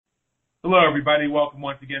Hello, everybody. Welcome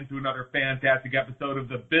once again to another fantastic episode of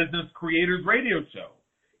the Business Creators Radio Show.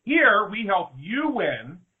 Here, we help you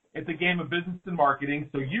win at the game of business and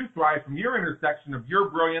marketing so you thrive from your intersection of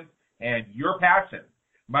your brilliance and your passion.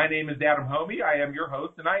 My name is Adam Homey. I am your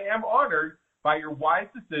host, and I am honored by your wise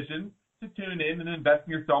decision to tune in and invest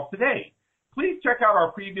in yourself today. Please check out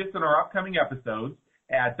our previous and our upcoming episodes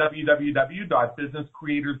at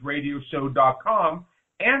www.businesscreatorsradioshow.com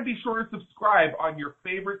and be sure to subscribe on your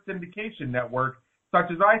favorite syndication network, such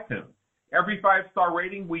as iTunes. Every 5-star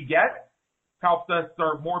rating we get helps us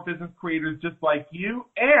serve more business creators just like you,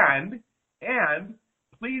 and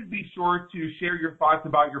please be sure to share your thoughts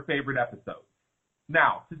about your favorite episodes.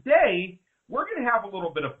 Now, today, we're going to have a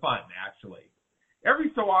little bit of fun, actually.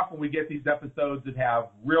 Every so often we get these episodes that have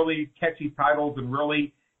really catchy titles and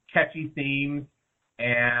really catchy themes,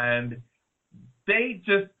 and they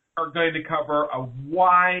just are going to cover a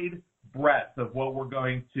wide breadth of what we're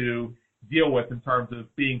going to deal with in terms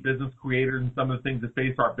of being business creators and some of the things that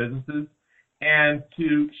face our businesses. And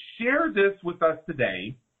to share this with us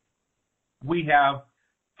today, we have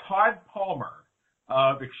Todd Palmer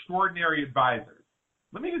of Extraordinary Advisors.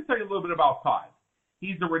 Let me just tell you a little bit about Todd.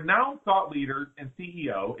 He's a renowned thought leader and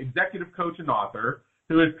CEO, executive coach, and author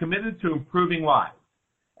who is committed to improving lives.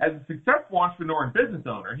 As a successful entrepreneur and business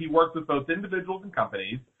owner, he works with both individuals and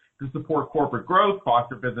companies to support corporate growth,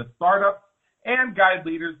 foster business startups, and guide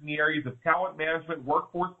leaders in the areas of talent management,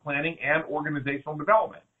 workforce planning, and organizational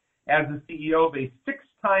development. As the CEO of a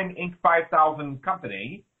 6-time Inc. 5000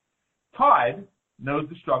 company, Todd knows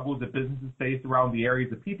the struggles that businesses face around the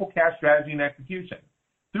areas of people, cash, strategy, and execution.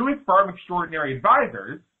 Through his firm, Extraordinary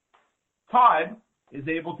Advisors, Todd is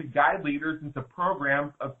able to guide leaders into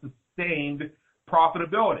programs of sustained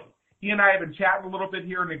profitability. He and I have been chatting a little bit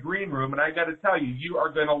here in the green room, and I got to tell you, you are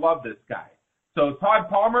going to love this guy. So, Todd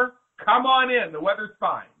Palmer, come on in. The weather's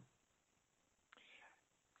fine.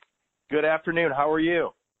 Good afternoon. How are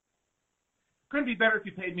you? Couldn't be better if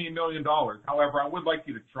you paid me $1 million. However, I would like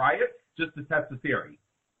you to try it just to test the theory.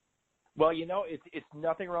 Well, you know, it's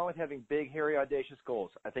nothing wrong with having big, hairy, audacious goals.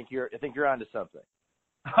 I think you're onto something.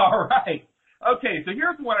 All right. Okay, so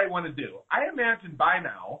here's what I want to do. I imagine by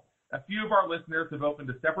now a few of our listeners have opened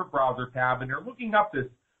a separate browser tab and they're looking up this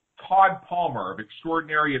Todd Palmer of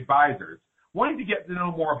Extraordinary Advisors, wanting to get to know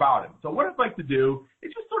more about him. So what I'd like to do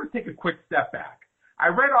is just sort of take a quick step back. I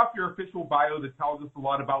read off your official bio that tells us a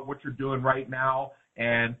lot about what you're doing right now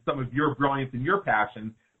and some of your brilliance and your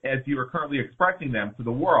passion as you are currently expressing them to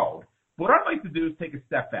the world. What I'd like to do is take a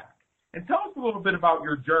step back and tell us a little bit about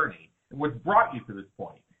your journey and what's brought you to this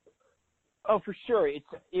point. Oh, for sure.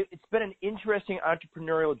 It's been an interesting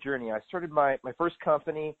entrepreneurial journey. I started my first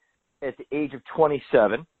company at the age of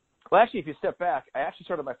 27. Well, actually, if you step back, I actually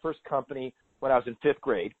started my first company when I was in 5th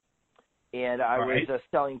grade. And I was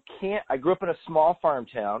selling I grew up in a small farm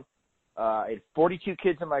town. I had 42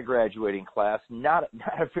 kids in my graduating class, not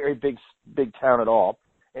a very big town at all.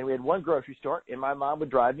 And we had one grocery store, and my mom would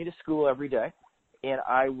drive me to school every day. And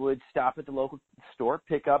I would stop at the local store,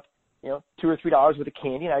 pick up, $2 or $3 worth of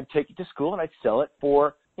candy, and I'd take it to school, and I'd sell it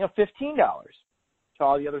for, $15 to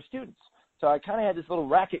all the other students. So I kind of had this little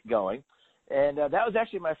racket going. And that was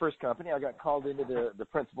actually my first company. I got called into the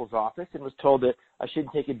principal's office and was told that I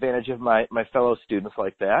shouldn't take advantage of my fellow students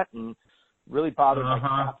like that, and really bothered my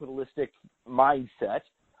capitalistic mindset.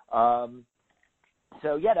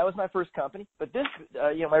 So, yeah, that was my first company. But this,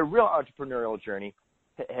 my real entrepreneurial journey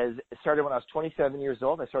has started when I was 27 years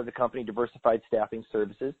old. I started the company Diversified Staffing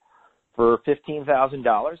Services for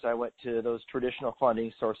 $15,000. I went to those traditional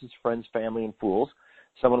funding sources, friends, family, and fools.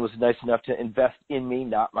 Someone was nice enough to invest in me,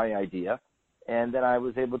 not my idea. And then I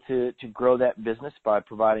was able to grow that business by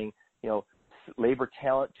providing, labor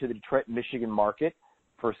talent to the Detroit, Michigan market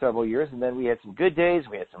for several years. And then we had some good days,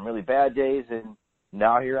 we had some really bad days, and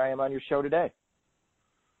now here I am on your show today.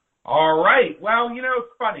 All right. Well,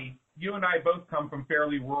 it's funny. You and I both come from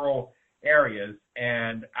fairly rural areas,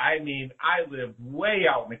 and I lived way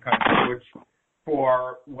out in the country, which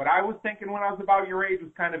for what I was thinking when I was about your age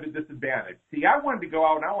was kind of a disadvantage. See, I wanted to go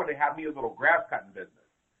out and I wanted to have me a little grass cutting business.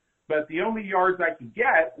 But the only yards I could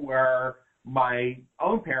get were my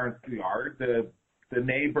own parents' yard, the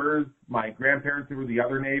neighbors, my grandparents who were the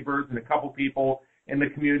other neighbors, and a couple people in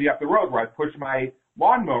the community up the road where I'd push my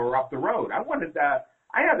lawnmower up the road.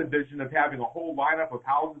 I had a vision of having a whole lineup of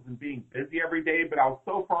houses and being busy every day, but I was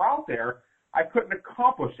so far out there, I couldn't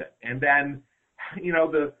accomplish it. And then,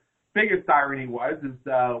 the biggest irony was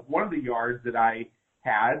one of the yards that I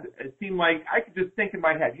had, it seemed like I could just think in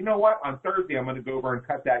my head, you know what, on Thursday I'm going to go over and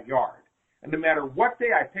cut that yard. And no matter what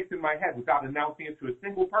day I picked in my head without announcing it to a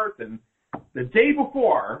single person, the day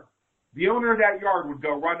before, the owner of that yard would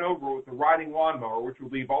go run over with a riding lawnmower, which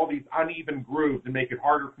would leave all these uneven grooves and make it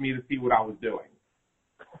harder for me to see what I was doing.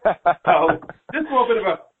 So just a little bit of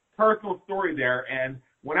a personal story there. And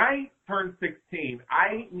when I turned 16,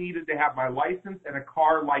 I needed to have my license and a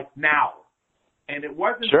car like now. And it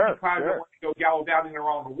wasn't because I wanted to go gallivanting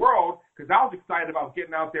around the world, because I was excited about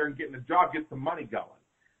getting out there and getting a job, get some money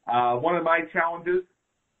going. One of my challenges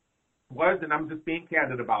was, and I'm just being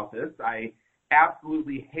candid about this, I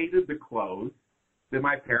absolutely hated the clothes that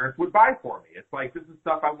my parents would buy for me. It's like, this is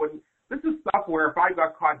stuff where if I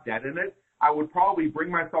got caught dead in it, I would probably bring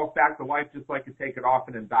myself back to life just so I could take it off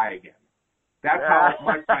and then die again. That's how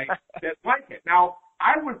much I didn't like it. Now,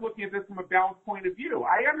 I was looking at this from a balanced point of view.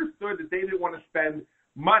 I understood that they didn't want to spend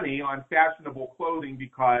money on fashionable clothing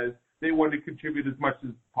because they wanted to contribute as much as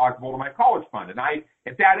possible to my college fund. And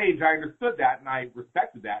at that age, I understood that and I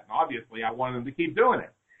respected that. And obviously, I wanted them to keep doing it.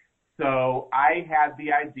 So I had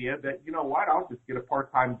the idea that, you know what, I'll just get a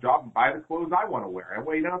part-time job and buy the clothes I want to wear. And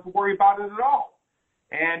you don't have to worry about it at all.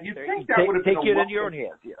 And you'd think that would have been take it into your own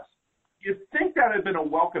hands, yes. You'd think that would have been a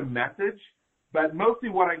welcome message, but mostly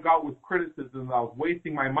what I got was criticism that I was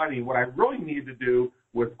wasting my money. What I really needed to do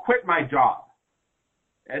was quit my job.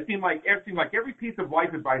 It seemed like every piece of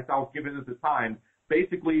life advice I was given at the time,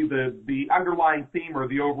 basically the underlying theme or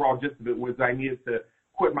the overall gist of it was I needed to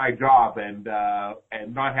quit my job and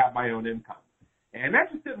not have my own income. And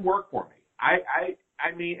that just didn't work for me.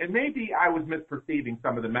 I mean, and maybe I was misperceiving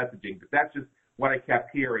some of the messaging, but that's just what I kept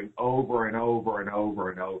hearing over and over and over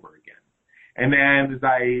and over again. And then as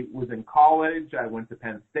I was in college, I went to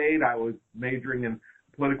Penn State. I was majoring in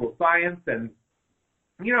political science. And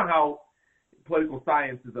you know how political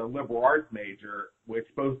science is a liberal arts major, which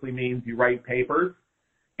mostly means you write papers.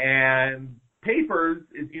 And papers,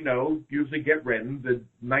 usually get written the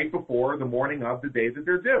night before, the morning of the day that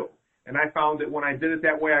they're due. And I found that when I did it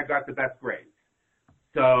that way, I got the best grades.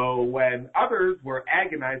 So when others were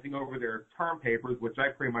agonizing over their term papers, which I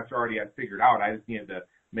pretty much already had figured out, I just needed to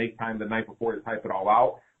make time the night before to type it all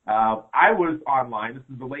out. I was online. This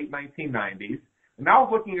is the late 1990s. And I was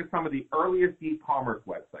looking at some of the earliest e-commerce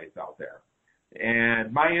websites out there.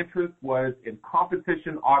 And my interest was in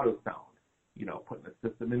competition auto sound, putting a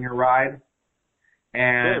system in your ride.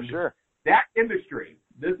 And that industry,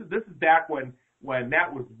 this is back when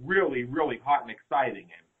that was really, really hot and exciting.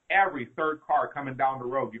 And every third car coming down the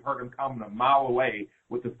road, you heard them coming a mile away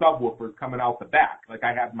with the subwoofers coming out the back, like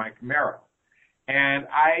I had my Camaro. And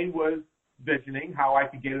I was visioning how I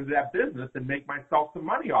could get into that business and make myself some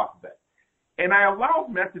money off of it. And I allowed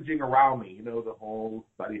messaging around me, the whole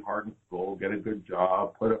study hard in school, get a good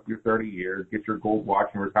job, put up your 30 years, get your gold watch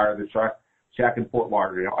and retire the shack in Fort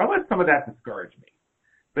Lauderdale. I let some of that discourage me.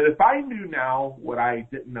 But if I knew now what I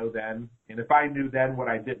didn't know then, and if I knew then what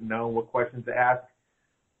I didn't know, what questions to ask,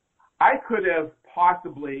 I could have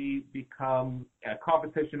possibly become a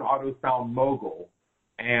competition auto sound mogul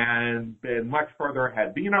and been much further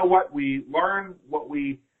ahead. But you know what? We learn what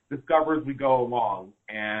we discover as we go along.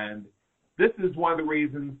 And this is one of the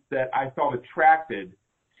reasons that I felt attracted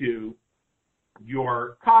to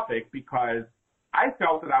your topic, because I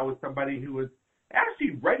felt that I was somebody who was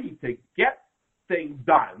actually ready to get things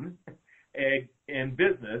done in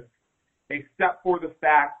business, except for the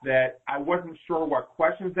fact that I wasn't sure what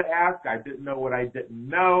questions to ask. I didn't know what I didn't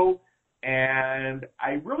know, and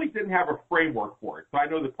I really didn't have a framework for it. So I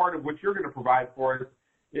know that part of what you're going to provide for us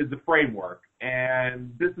is the framework,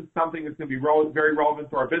 and this is something that's going to be very relevant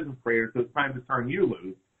to our business creators, so it's time to turn you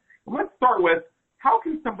loose. And let's start with, how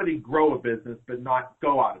can somebody grow a business but not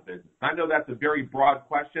go out of business? I know that's a very broad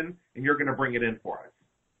question, and you're going to bring it in for us.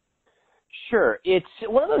 Sure. It's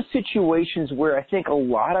one of those situations where I think a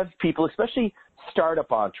lot of people, especially startup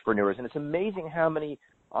entrepreneurs, and it's amazing how many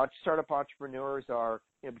startup entrepreneurs are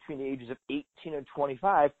between the ages of 18 and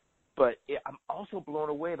 25, but I'm also blown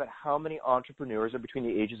away about how many entrepreneurs are between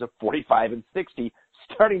the ages of 45 and 60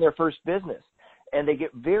 starting their first business. And they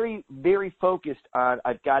get very, very focused on,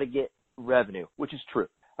 I've got to get revenue, which is true.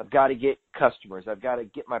 I've got to get customers. I've got to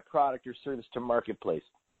get my product or service to marketplace.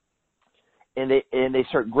 And they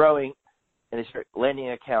start growing, and they start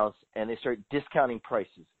lending accounts, and they start discounting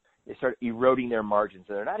prices. They start eroding their margins,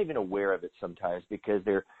 and they're not even aware of it sometimes because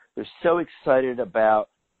they're so excited about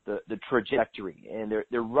the trajectory, and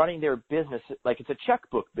they're running their business like it's a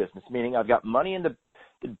checkbook business, meaning I've got money in the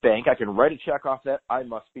bank, I can write a check off that, I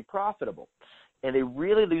must be profitable. And they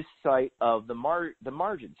really lose sight of the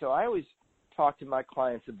margin. So I always talk to my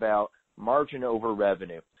clients about margin over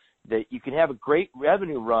revenue, that you can have a great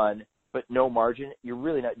revenue run but no margin, you're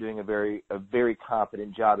really not doing a very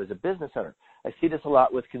competent job as a business owner. I see this a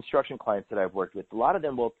lot with construction clients that I've worked with. A lot of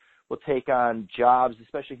them will will take on jobs,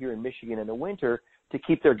 especially here in Michigan in the winter, to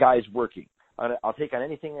keep their guys working. I'll take on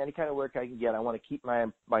any kind of work I can get. I want to keep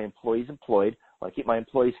my employees employed. I want to keep my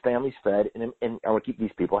employees' families fed, and I want to keep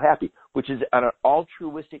these people happy, which is, on an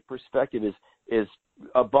altruistic perspective, is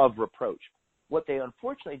above reproach. What they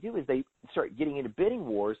unfortunately do is they start getting into bidding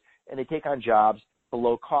wars, and they take on jobs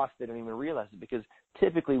below cost. They don't even realize it, because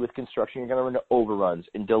typically with construction, you're going to run into overruns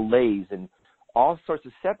and delays and all sorts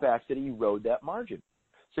of setbacks that erode that margin.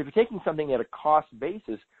 So if you're taking something at a cost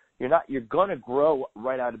basis, you're going to grow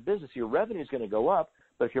right out of business. Your revenue is going to go up,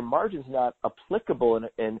 but if your margin's not applicable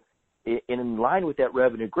and in line with that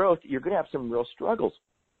revenue growth, you're going to have some real struggles.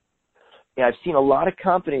 And I've seen a lot of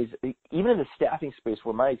companies, even in the staffing space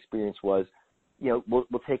where my experience was, will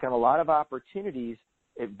take on a lot of opportunities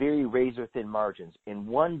at very razor-thin margins. In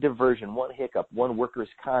one diversion, one hiccup, one workers'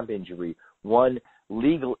 comp injury, one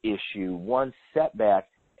legal issue, one setback,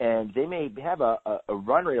 and they may have a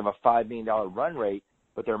run rate of a $5 million run rate,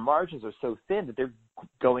 but their margins are so thin that they're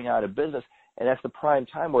going out of business, and that's the prime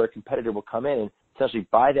time where a competitor will come in and essentially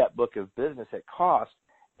buy that book of business at cost,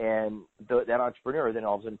 and that entrepreneur then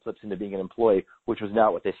all of a sudden flips into being an employee, which was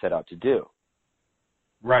not what they set out to do.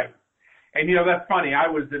 Right. And, that's funny. I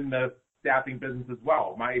was in the staffing business as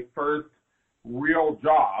well. My first real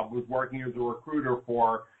job was working as a recruiter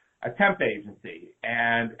for a temp agency,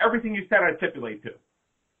 and everything you said I stipulate to.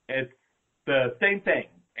 It's the same thing.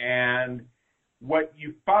 And what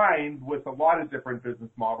you find with a lot of different business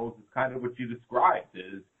models is kind of what you described,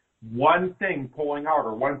 is one thing pulling out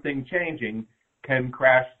or one thing changing can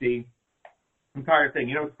crash the entire thing.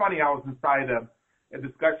 It's funny, I was inside a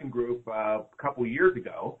discussion group a couple of years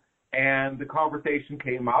ago, and the conversation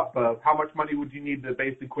came up of how much money would you need to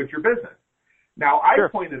basically quit your business. Now, I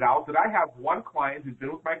pointed out that I have one client who's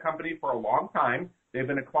been with my company for a long time. They've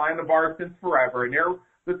been a client of ours since forever, and they're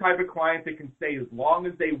the type of client that can stay as long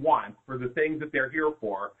as they want for the things that they're here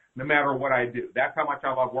for, no matter what I do. That's how much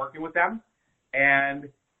I love working with them. And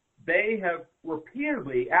they have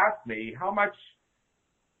repeatedly asked me how much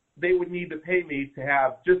they would need to pay me to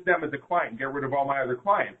have just them as a client and get rid of all my other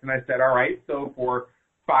clients. And I said, all right, so for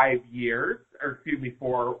 1 year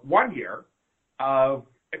of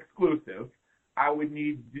exclusive, I would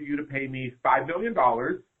need you to pay me $5 million.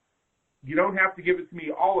 You don't have to give it to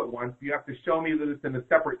me all at once. You have to show me that it's in a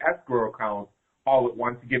separate escrow account all at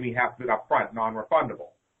once to give me half of it up front,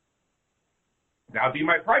 non-refundable. That would be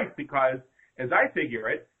my price, because as I figure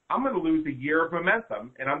it, I'm going to lose a year of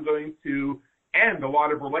momentum, and I'm going to end a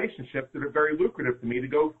lot of relationships that are very lucrative to me to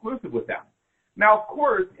go exclusive with them. Now, of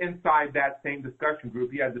course, inside that same discussion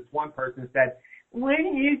group, you had this one person that said, "What are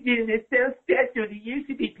you doing? It's so special that you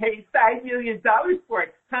should be paid $5 million for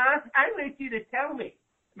it, huh? I want you to tell me."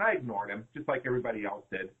 And I ignored him, just like everybody else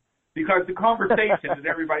did, because the conversation that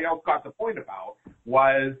everybody else got the point about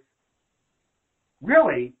was,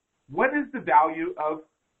 really, what is the value of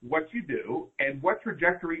what you do, and what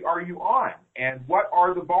trajectory are you on, and what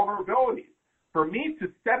are the vulnerabilities? For me to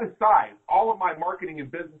set aside all of my marketing and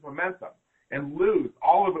business momentum and lose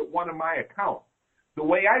all of it one of my accounts, the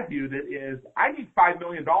way I viewed it is I need $5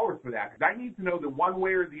 million for that, because I need to know that one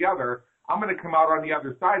way or the other, I'm going to come out on the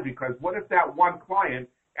other side, because what if that one client,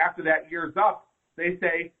 after that year's up, they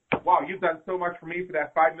say, "Wow, you've done so much for me for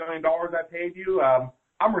that $5 million I paid you.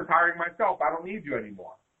 I'm retiring myself. I don't need you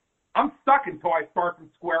anymore." I'm stuck until I start from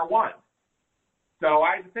square one. So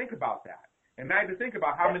I had to think about that. And I had to think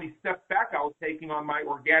about how many steps back I was taking on my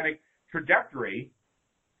organic trajectory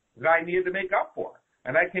that I needed to make up for.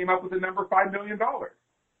 And I came up with the number $5 million.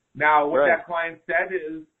 Now, what that client said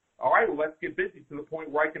is, all right, well, let's get busy to the point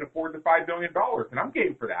where I can afford the $5 million. And I'm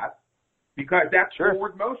game for that, because that's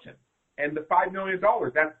forward motion. And the $5 million,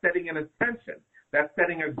 that's setting an intention. That's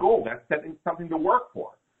setting a goal. That's setting something to work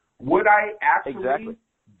for. Would I actually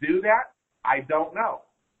do that? I don't know.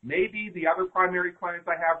 Maybe the other primary clients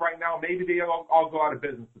I have right now, maybe they all go out of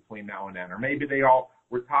business between now and then, or maybe they all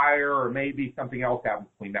retire, or maybe something else happens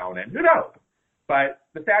between now and then. Who knows? But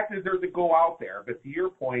the fact is, there's a goal out there. But to your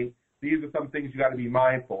point, these are some things you got to be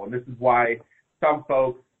mindful, and this is why some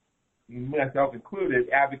folks, myself included,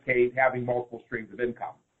 advocate having multiple streams of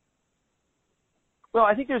income. Well,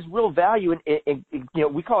 I think there's real value in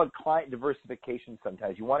we call it client diversification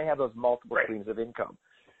sometimes. You want to have those multiple streams of income.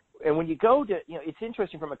 And when you go to, it's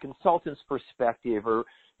interesting from a consultant's perspective, or,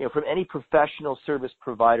 from any professional service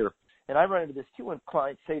provider. And I run into this too when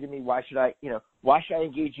clients say to me, why should I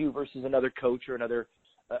engage you versus another coach or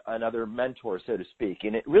another mentor, so to speak?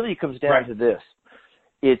 And it really comes down to this.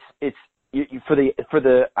 It's for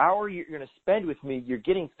the hour you're going to spend with me, you're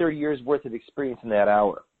getting 30 years worth of experience in that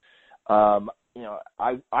hour.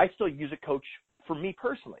 I still use a coach for me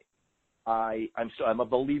personally. I'm a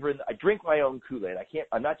believer I drink my own Kool-Aid.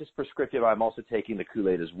 I'm not just prescriptive. I'm also taking the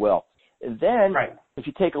Kool-Aid as well. And then if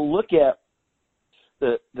you take a look at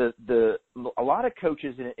a lot of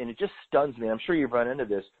coaches, and it just stuns me. I'm sure you've run into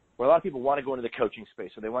this, where a lot of people want to go into the coaching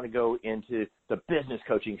space, or they want to go into the business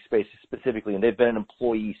coaching space specifically, and they've been an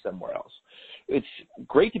employee somewhere else. It's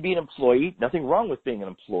great to be an employee. Nothing wrong with being an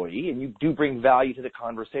employee, and you do bring value to the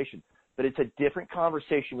conversation. But it's a different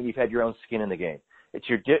conversation when you've had your own skin in the game. It's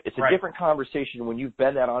a different conversation when you've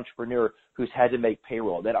been that entrepreneur who's had to make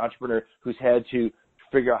payroll, that entrepreneur who's had to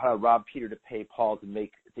figure out how to rob Peter to pay Paul to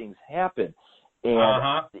make things happen.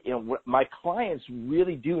 And my clients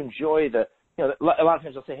really do enjoy a lot of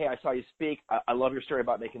times they'll say, hey, I saw you speak. I love your story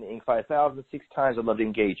about making the Inc. 5000 6 times. I'd love to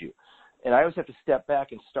engage you. And I always have to step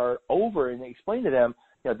back and start over and explain to them,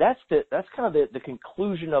 that's kind of the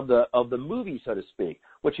conclusion of the movie, so to speak.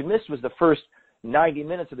 What you missed was the first 90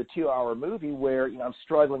 minutes of the 2-hour movie where, I'm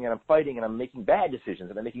struggling and I'm fighting and I'm making bad decisions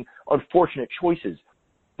and I'm making unfortunate choices.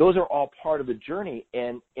 Those are all part of the journey.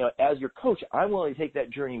 And, as your coach, I'm willing to take that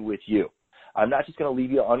journey with you. I'm not just going to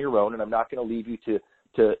leave you on your own, and I'm not going to leave you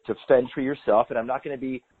to fend for yourself, and I'm not going to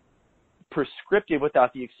be prescriptive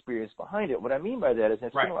without the experience behind it. What I mean by that is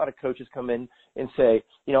I've seen a lot of coaches come in and say,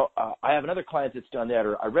 I have another client that's done that,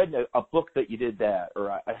 or I read a book that you did that,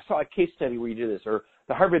 or I saw a case study where you did this, or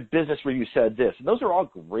the Harvard Business Review said this. And those are all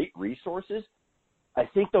great resources. I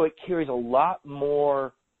think, though, it carries a lot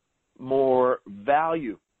more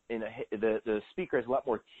value. The speaker has a lot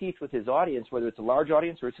more teeth with his audience, whether it's a large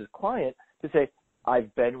audience or it's his client, to say,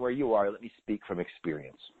 I've been where you are. Let me speak from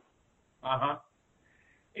experience.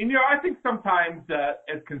 And, I think sometimes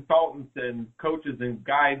as consultants and coaches and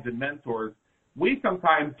guides and mentors, we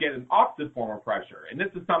sometimes get an opposite form of pressure. And this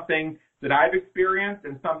is something that I've experienced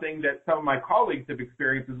and something that some of my colleagues have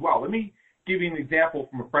experienced as well. Let me give you an example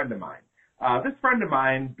from a friend of mine. This friend of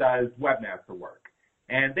mine does webmaster work.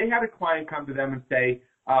 And they had a client come to them and say,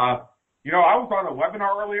 I was on a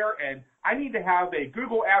webinar earlier, and I need to have a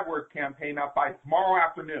Google AdWords campaign up by tomorrow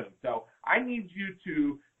afternoon. So I need you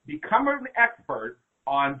to become an expert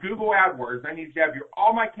on Google AdWords. I need you to have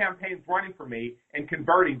all my campaigns running for me and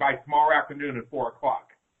converting by tomorrow afternoon at 4 o'clock.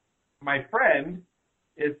 My friend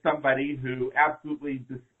is somebody who absolutely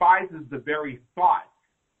despises the very thought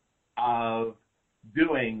of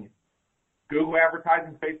doing Google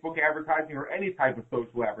advertising, Facebook advertising, or any type of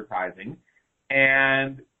social advertising,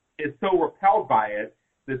 and is so repelled by it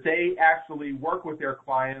that they actually work with their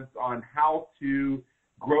clients on how to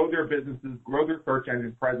grow their businesses, grow their search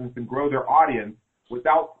engine presence, and grow their audience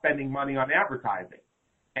without spending money on advertising.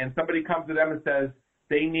 And somebody comes to them and says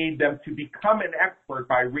they need them to become an expert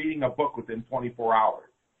by reading a book within 24 hours.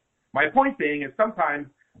 My point being is sometimes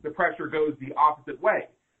the pressure goes the opposite way.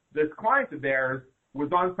 This client of theirs was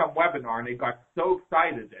on some webinar, and they got so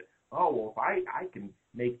excited that, if I can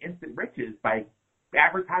make instant riches by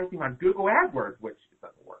advertising on Google AdWords, which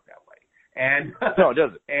doesn't work that way. And no, it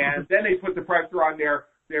doesn't. And then they put the pressure on their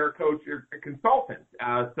coach or consultant.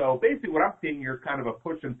 So basically what I'm seeing here is kind of a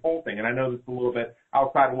push and pull thing. And I know this is a little bit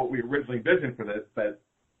outside of what we originally envisioned for this, but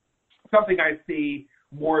something I see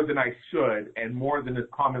more than I should and more than is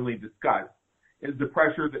commonly discussed is the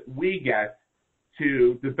pressure that we get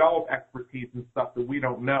to develop expertise and stuff that we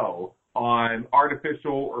don't know on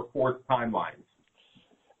artificial or forced timelines.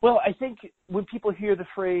 Well, I think when people hear the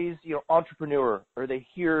phrase, entrepreneur, or they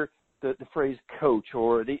hear the phrase coach,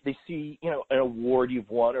 or they see, an award you've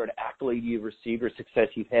won or an accolade you've received or success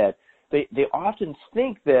you've had, they often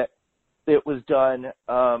think that it was done,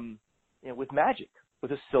 with magic,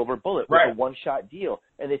 with a silver bullet, with a one-shot deal,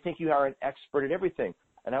 and they think you are an expert at everything.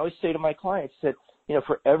 And I always say to my clients that,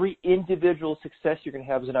 for every individual success you're going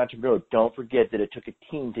to have as an entrepreneur, don't forget that it took a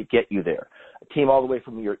team to get you there. A team all the way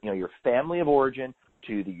from your family of origin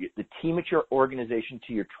to the team at your organization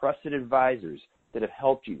to your trusted advisors that have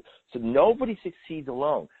helped you. So nobody succeeds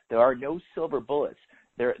alone. There are no silver bullets.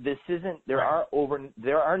 There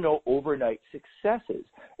are no overnight successes.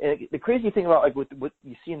 And the crazy thing about what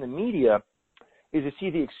you see in the media is you see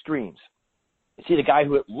the extremes. You see the guy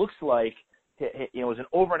who it looks like is an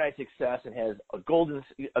overnight success and has a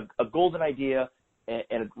golden idea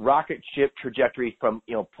and a rocket ship trajectory from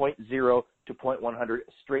point 0 to point 100, a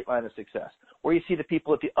straight line of success. Or you see the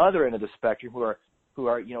people at the other end of the spectrum who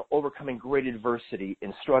are overcoming great adversity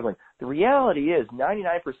and struggling. The reality is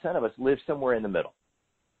 99% of us live somewhere in the middle.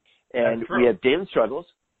 And we have daily struggles.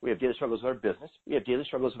 We have daily struggles with our business. We have daily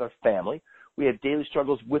struggles with our family. We have daily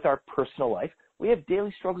struggles with our personal life. We have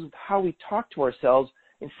daily struggles with how we talk to ourselves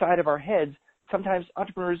inside of our heads. Sometimes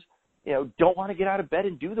entrepreneurs, don't want to get out of bed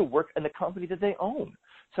and do the work in the company that they own.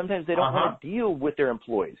 Sometimes they don't want to deal with their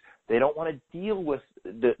employees. They don't want to deal with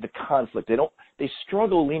the conflict. They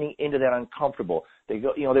struggle leaning into that uncomfortable. They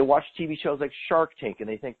go, they watch TV shows like Shark Tank and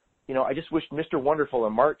they think, I just wish Mr. Wonderful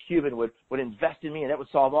and Mark Cuban would invest in me and that would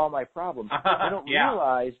solve all my problems. They don't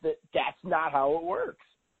realize that that's not how it works.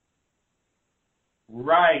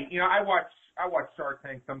 Right. I watch Shark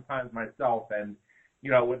Tank sometimes myself, and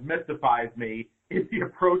what mystifies me is the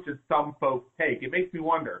approaches some folks take. It makes me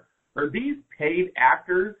wonder, are these paid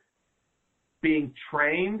actors being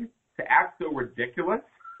trained to act so ridiculous?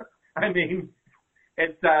 I mean,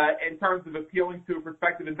 it's in terms of appealing to a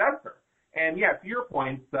prospective investor. And yeah, to your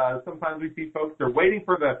point, sometimes we see folks, they're waiting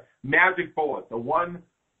for the magic bullet, the one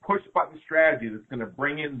push button strategy that's going to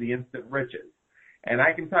bring in the instant riches. And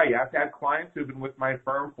I can tell you, I've had clients who've been with my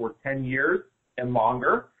firm for 10 years and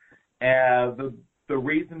longer. And the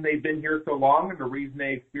reason they've been here so long and the reason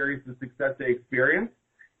they experience the success they experience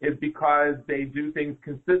is because they do things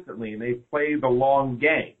consistently and they play the long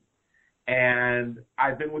game. And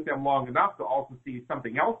I've been with them long enough to also see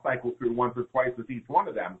something else cycle through once or twice with each one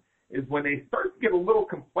of them, is when they start to get a little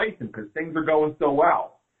complacent because things are going so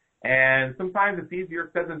well. And sometimes it's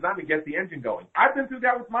easier said than done to get the engine going. I've been through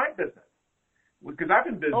that with my business because I've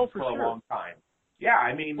been in business for a long time. Yeah,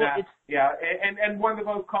 I mean, and one of the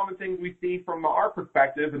most common things we see from our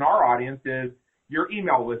perspective and our audience is your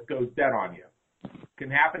email list goes dead on you. It can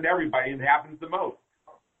happen to everybody, and it happens the most.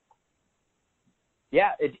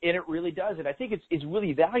 Yeah, and it really does. And I think it's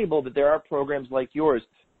really valuable that there are programs like yours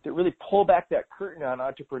that really pull back that curtain on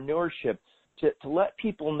entrepreneurship to let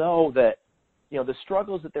people know that, the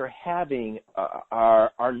struggles that they're having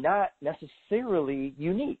are not necessarily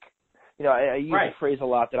unique. I use a phrase a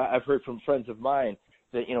lot that I've heard from friends of mine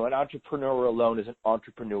that, an entrepreneur alone is an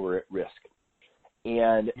entrepreneur at risk.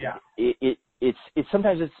 And it's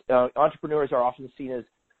sometimes entrepreneurs are often seen as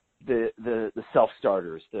the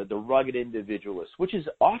self-starters, the rugged individualists, which is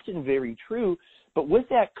often very true. But with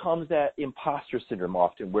that comes that imposter syndrome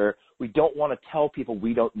often, where we don't want to tell people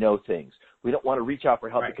we don't know things. We don't want to reach out for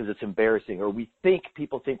help because it's embarrassing, or we think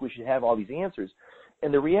people think we should have all these answers.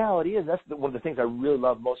 And the reality is that's one of the things I really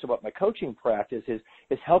love most about my coaching practice is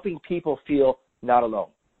helping people feel not alone,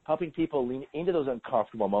 helping people lean into those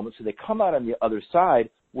uncomfortable moments so they come out on the other side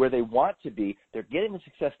where they want to be. They're getting the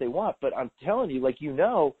success they want. But I'm telling you,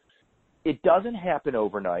 it doesn't happen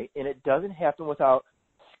overnight, and it doesn't happen without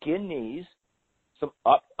skin knees,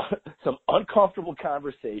 some uncomfortable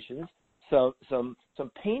conversations, some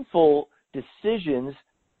painful decisions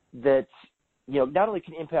that not only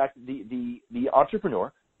can impact the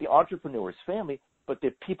entrepreneur, the entrepreneur's family, but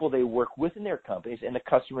the people they work with in their companies and the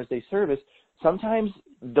customers they service. Sometimes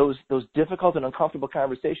those difficult and uncomfortable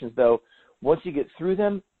conversations, though, once you get through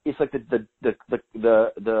them, it's like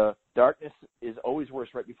the darkness is always worse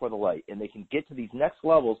right before the light, and they can get to these next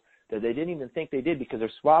levels that they didn't even think they did because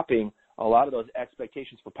they're swapping a lot of those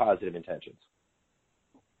expectations for positive intentions.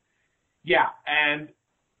 Yeah, and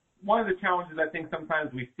one of the challenges I think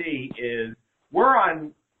sometimes we see is we're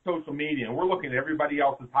on social media and we're looking at everybody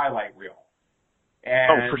else's highlight reel.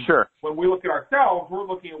 And for sure. When we look at ourselves, we're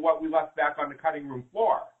looking at what we left back on the cutting room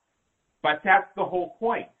floor. But that's the whole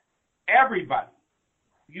point. Everybody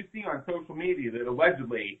you see on social media that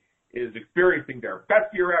allegedly is experiencing their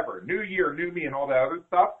best year ever, new year, new me, and all that other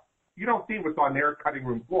stuff, you don't see what's on their cutting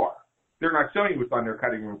room floor. They're not showing you what's on their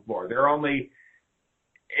cutting room floor.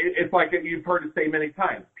 It's like you've heard it say many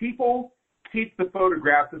times. People keep the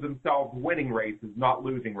photographs of themselves winning races, not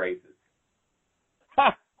losing races.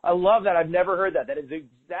 I love that. I've never heard that. That is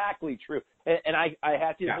exactly true. And I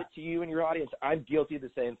have to admit to you and your audience, I'm guilty of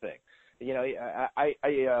the same thing.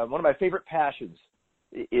 One of my favorite passions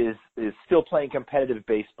is still playing competitive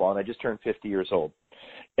baseball, and I just turned 50 years old.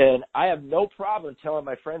 And I have no problem telling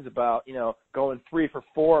my friends about, going 3 for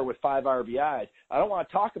 4 with 5 RBIs. I don't want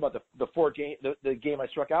to talk about the game I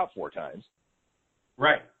struck out 4 times.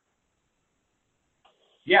 Right.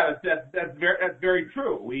 Yeah, that's very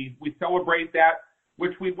true. We celebrate that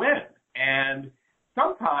which we win. And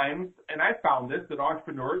sometimes, and I found this, that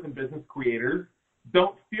entrepreneurs and business creators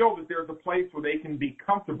don't feel that there's a place where they can be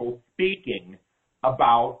comfortable speaking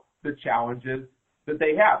about the challenges that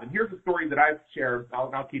they have. And here's a story that I've shared.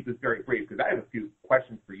 I'll keep this very brief because I have a few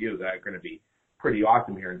questions for you that are going to be pretty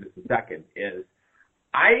awesome here in just a second. Is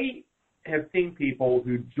I have seen people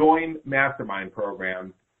who join mastermind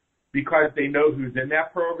programs because they know who's in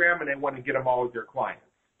that program and they want to get them all as their clients.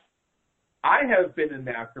 I have been in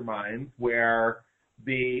masterminds where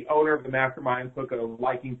the owner of the mastermind took a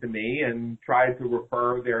liking to me and tried to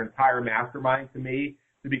refer their entire mastermind to me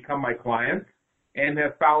to become my client, and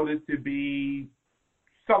have found it to be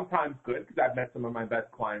sometimes good because I've met some of my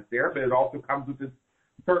best clients there, but it also comes with this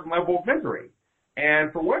certain level of misery.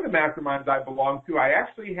 And for one of the masterminds I belong to, I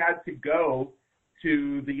actually had to go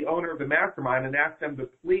to the owner of the mastermind and ask them to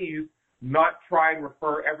please not try and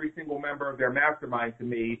refer every single member of their mastermind to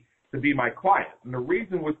me to be my client. And the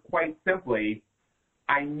reason was quite simply,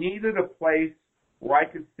 I needed a place where I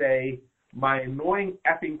could say, my annoying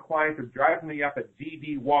effing clients are driving me up a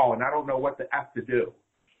DD wall and I don't know what the F to do.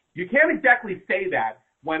 You can't exactly say that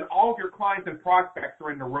when all of your clients and prospects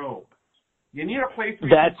are in the room. You need a place where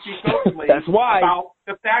you can speak openly about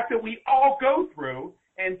the fact that we all go through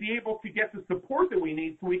and be able to get the support that we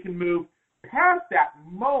need so we can move past that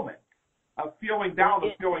moment of feeling down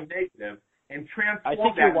or feeling negative and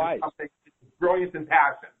transform that into something brilliant and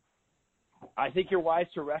passion. I think you're wise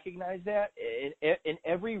to recognize that. And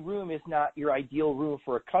every room is not your ideal room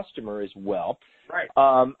for a customer as well. Right.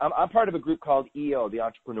 I'm part of a group called EO, the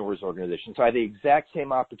Entrepreneurs Organization. So I had the exact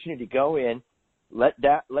same opportunity to go in, let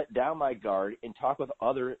down my guard, and talk with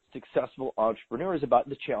other successful entrepreneurs about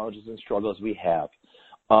the challenges and struggles we have.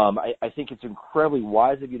 I think it's incredibly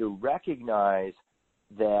wise of you to recognize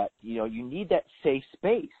that, you need that safe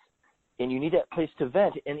space and you need that place to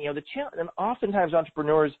vent. And, and oftentimes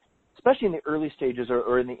entrepreneurs, especially in the early stages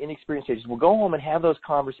or in the inexperienced stages, will go home and have those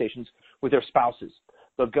conversations with their spouses.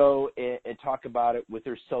 They'll go and talk about it with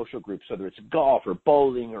their social groups, whether it's golf or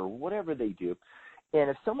bowling or whatever they do. And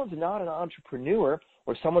if someone's not an entrepreneur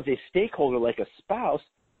or someone's a stakeholder like a spouse,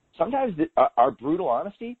 sometimes our brutal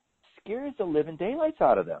honesty scares the living daylights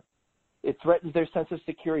out of them. It threatens their sense of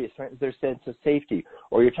security. It threatens their sense of safety.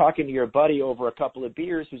 Or you're talking to your buddy over a couple of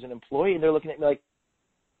beers who's an employee, and they're looking at me like,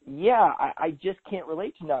 yeah, I just can't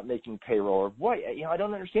relate to not making payroll. Or, boy, I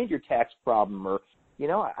don't understand your tax problem. Or,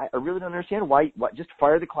 I really don't understand why just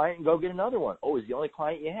fire the client and go get another one. Oh, is the only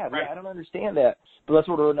client you have? Right. Yeah, I don't understand that, but let's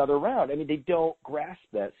order another round. I mean, they don't grasp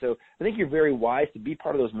that. So I think you're very wise to be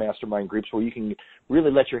part of those mastermind groups where you can really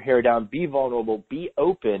let your hair down, be vulnerable, be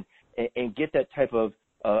open, and get that type of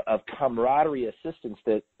camaraderie assistance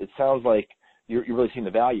that it sounds like you're really seeing the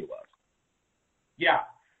value of. Yeah.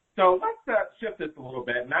 So let's shift this a little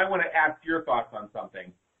bit, and I want to ask your thoughts on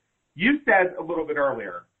something. You said a little bit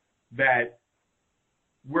earlier that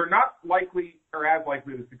we're not likely or as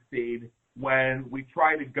likely to succeed when we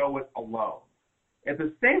try to go it alone. At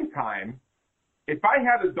the same time, if I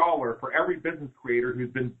had $1 for every business creator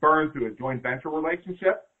who's been burned through a joint venture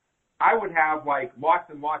relationship, I would have lots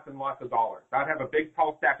and lots and lots of dollars. I'd have a big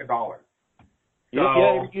tall stack of dollars.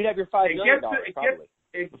 So you'd have your $5 million probably.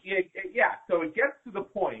 So it gets to the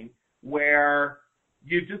point where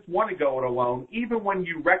you just want to go it alone, even when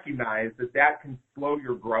you recognize that can slow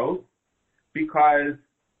your growth, because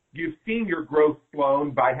you've seen your growth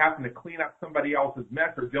slowed by having to clean up somebody else's mess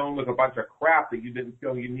or dealing with a bunch of crap that you didn't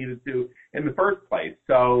feel you needed to in the first place.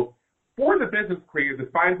 So for the business creator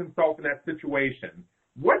that finds himself in that situation,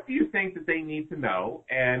 what do you think that they need to know,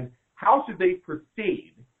 and how should they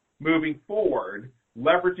proceed moving forward,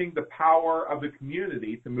 leveraging the power of the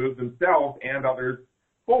community to move themselves and others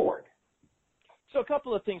forward? So a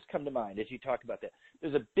couple of things come to mind as you talk about that.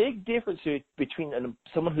 There's a big difference between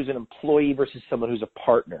someone who's an employee versus someone who's a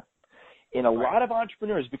partner. In a lot of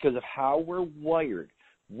entrepreneurs, because of how we're wired,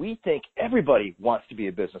 we think everybody wants to be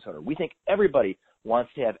a business owner. We think everybody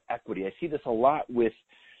wants to have equity. I see this a lot with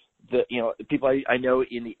the people I know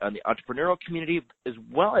on the entrepreneurial community, as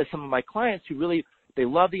well as some of my clients who really they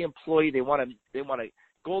love the employee. They want to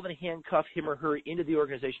golden handcuff him or her into the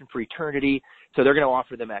organization for eternity, so they're going to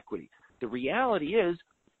offer them equity. The reality is,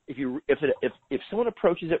 if someone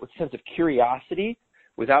approaches it with a sense of curiosity,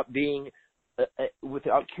 without carrying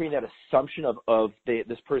that assumption of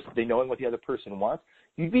this person, they knowing what the other person wants,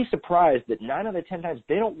 you'd be surprised that 9 out of 10 times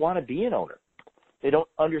they don't want to be an owner. They don't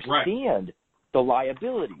understand the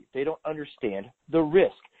liability. They don't understand the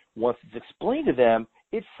risk. Once it's explained to them,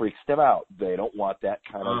 it freaks them out. They don't want that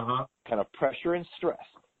kind of pressure and stress.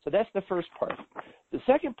 So that's the first part. The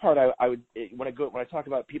second part, when I talk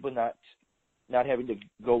about people not having to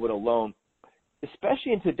go it alone,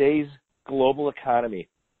 especially in today's global economy,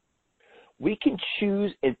 we can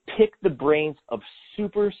choose and pick the brains of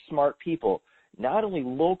super smart people, not only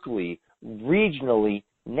locally, regionally,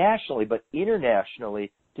 nationally, but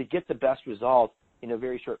internationally, to get the best results in a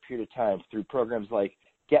very short period of time through programs like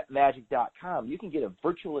GetMagic.com. You can get a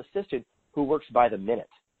virtual assistant who works by the minute.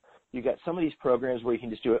 You got some of these programs where you can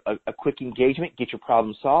just do a quick engagement, get your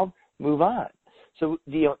problem solved, move on. So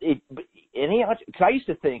because I used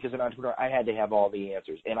to think as an entrepreneur I had to have all the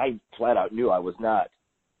answers, and I flat out knew I was not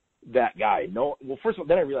that guy. First of all,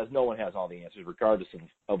 then I realized no one has all the answers, regardless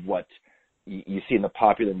of what you see in the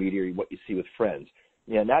popular media or what you see with friends.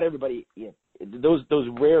 Not everybody those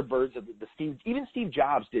rare birds of even Steve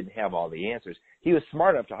Jobs didn't have all the answers. He was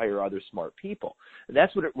smart enough to hire other smart people. And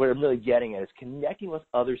that's what I'm really getting at, is connecting with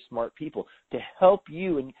other smart people to help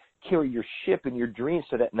you and carry your ship and your dreams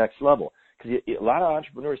to that next level. Because a lot of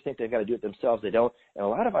entrepreneurs think they've got to do it themselves. They don't. And a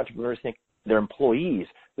lot of entrepreneurs think their employees,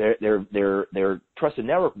 their trusted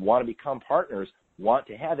network want to become partners, want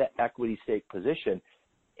to have that equity stake position.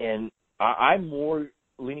 And I'm more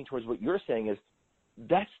leaning towards what you're saying is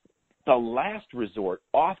that's the last resort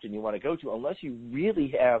often you want to go to, unless you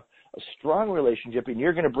really have a strong relationship and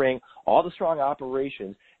you're going to bring all the strong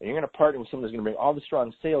operations and you're going to partner with someone who's going to bring all the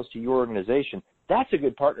strong sales to your organization. That's a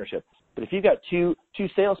good partnership. But if you've got two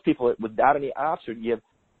salespeople without any ops, or you have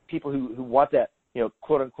people who want that,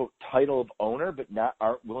 quote unquote title of owner, but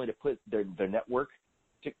aren't willing to put their network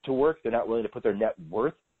to work, they're not willing to put their net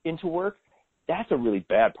worth into work, that's a really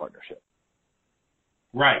bad partnership.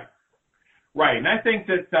 Right. And I think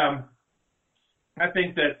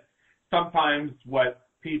that sometimes what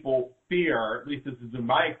people fear, at least this is in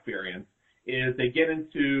my experience, is they get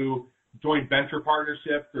into joint venture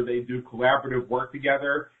partnerships or they do collaborative work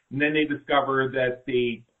together, and then they discover that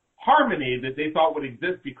the harmony that they thought would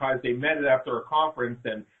exist because they met it after a conference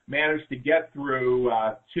and managed to get through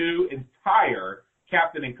 2 entire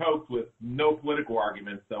Captain and Cokes with no political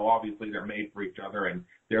arguments, so obviously they're made for each other and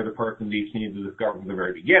they're the person they each need to discover from the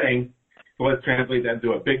very beginning. So let's translate that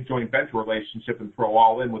into a big joint venture relationship and throw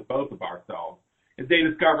all in with both of ourselves. As they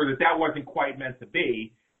discover that wasn't quite meant to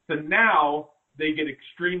be, so now they get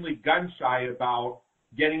extremely gun-shy about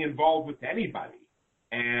getting involved with anybody.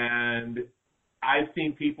 And I've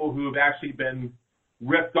seen people who have actually been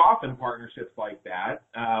ripped off in partnerships like that.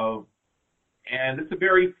 And it's a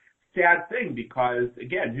very sad thing because,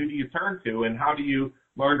 again, who do you turn to and how do you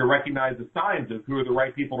learn to recognize the signs of who are the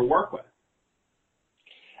right people to work with?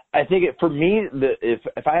 I think for me,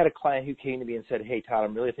 if I had a client who came to me and said, hey, Todd,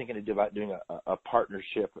 I'm really thinking about doing a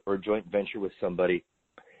partnership or a joint venture with somebody,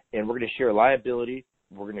 and we're going to share liability,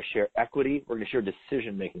 we're going to share equity, we're going to share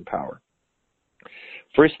decision-making power.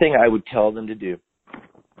 First thing I would tell them to do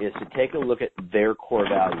is to take a look at their core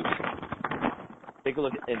values. Take a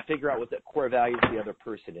look and figure out what the core values of the other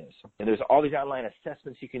person is. And there's all these online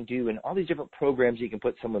assessments you can do and all these different programs you can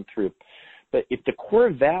put someone through. But if the core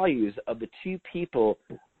values of the two people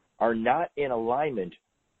are not in alignment,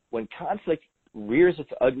 when conflict rears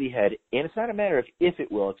its ugly head, and it's not a matter of if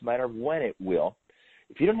it will, it's a matter of when it will,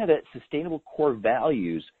 if you don't have that sustainable core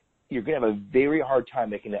values, you're going to have a very hard time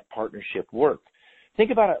making that partnership work.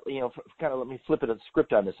 Think about it, kind of let me flip it a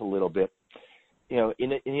script on this a little bit. In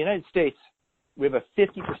the United States, we have a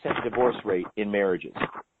 50% divorce rate in marriages.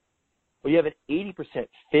 Well, you have an 80%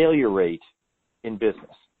 failure rate in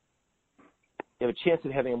business. You have a chance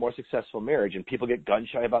of having a more successful marriage, and people get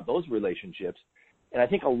gun-shy about those relationships. And I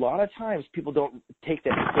think a lot of times people don't take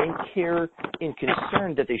that same care and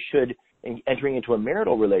concern that they should in entering into a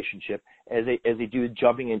marital relationship as they do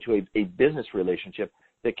jumping into a business relationship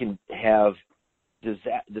that can have the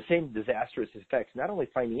same disastrous effects, not only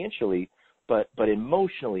financially, but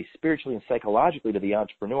emotionally, spiritually, and psychologically to the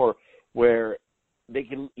entrepreneur, where they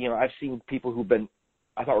can, I've seen people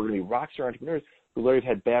I thought were going to be rock star entrepreneurs who literally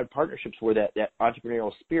have had bad partnerships where that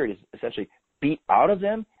entrepreneurial spirit is essentially beat out of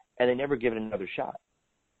them and they never give it another shot.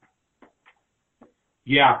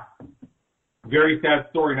 Yeah. Very sad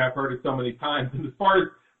story, and I've heard it so many times. And as far as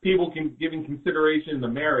people giving consideration to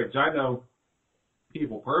marriage, I know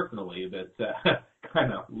people personally that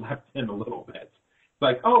kind of left in a little bit. It's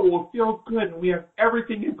like, oh, well, it feels good, and we have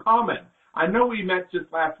everything in common. I know we met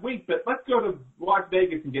just last week, but let's go to Las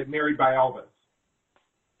Vegas and get married by Elvis.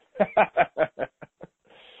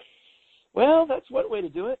 Well, that's one way to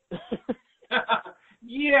do it.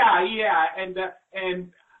 Yeah, and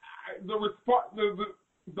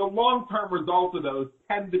the long-term results of those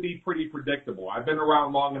tend to be pretty predictable. I've been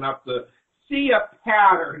around long enough to see a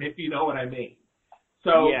pattern, if you know what I mean.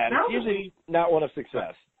 So yeah, it's usually not one of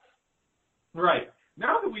success. Right.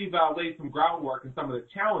 Now that we've laid some groundwork and some of the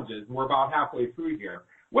challenges, and we're about halfway through here,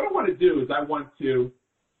 what I want to do is I want to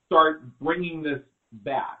start bringing this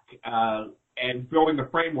back and building a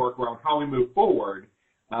framework around how we move forward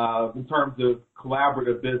in terms of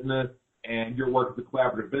collaborative business and your work as a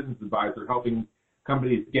collaborative business advisor, helping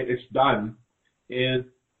companies get this done. Is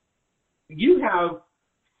you have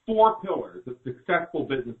 4 pillars of successful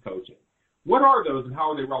business coaching. What are those, and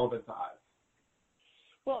how are they relevant to us?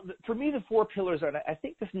 Well, for me, the 4 pillars are, I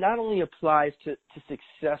think this not only applies to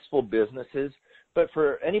successful businesses, but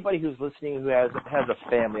for anybody who's listening who has a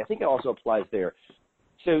family, I think it also applies there.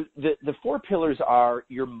 So the 4 pillars are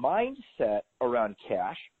your mindset around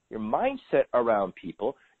cash, your mindset around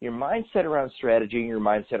people, your mindset around strategy and your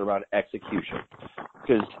mindset around execution.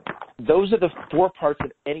 Because those are the 4 parts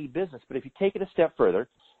of any business. But if you take it a step further,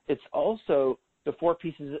 it's also the 4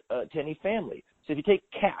 pieces to any family. So if you take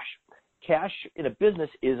cash in a business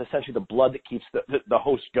is essentially the blood that keeps the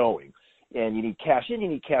host going. And you need cash in, you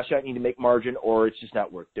need cash out, you need to make margin, or it's just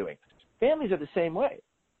not worth doing. Families are the same way.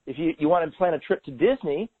 If you want to plan a trip to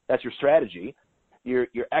Disney, that's your strategy. Your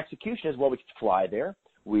execution is, well, we could fly there,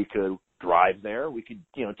 we could drive there, we could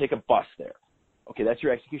take a bus there. Okay, that's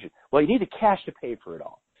your execution. Well, you need the cash to pay for it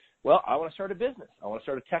all. Well, I want to start a business. I want to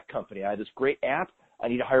start a tech company. I have this great app. I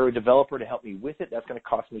need to hire a developer to help me with it. That's going to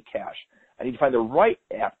cost me cash. I need to find the right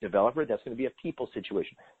app developer. That's going to be a people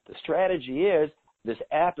situation. The strategy is this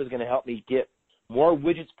app is going to help me get more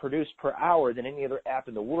widgets produced per hour than any other app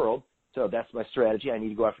in the world. So that's my strategy. I need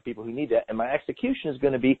to go after people who need that. And my execution is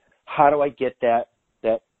going to be, how do I get that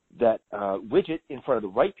widget in front of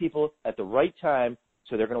the right people at the right time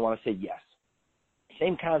so they're going to want to say yes.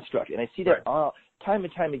 Same construct. And I see that time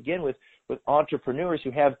and time again with entrepreneurs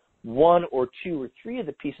who have 1 or 2 or 3 of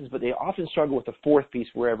the pieces, but they often struggle with the 4th piece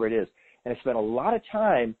wherever it is. And I spend a lot of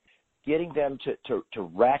time getting them to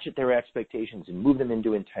ratchet their expectations and move them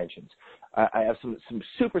into intentions. I have some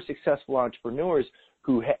super successful entrepreneurs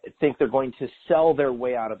who think they're going to sell their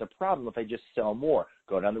way out of the problem if they just sell more,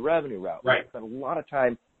 go down the revenue route. Right. I spend a lot of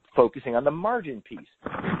time focusing on the margin piece.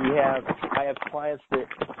 I have clients that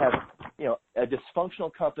have a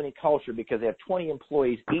dysfunctional company culture because they have 20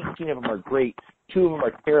 employees, 18 of them are great, 2 of them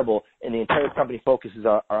are terrible, and the entire company focuses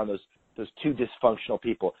on those 2 dysfunctional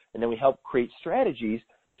people. And then we help create strategies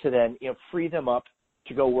to then free them up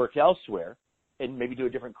to go work elsewhere and maybe do a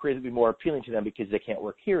different career that would be more appealing to them because they can't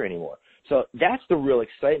work here anymore. So that's the real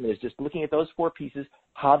excitement, is just looking at those 4 pieces,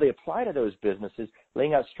 how they apply to those businesses,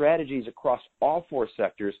 laying out strategies across all 4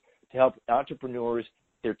 sectors to help entrepreneurs,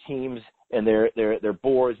 their teams, and their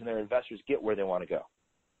boards and their investors get where they want to go.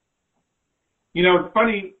 It's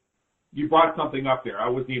funny you brought something up there I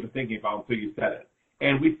wasn't even thinking about until you said it.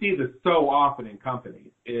 And we see this so often in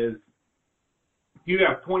companies is you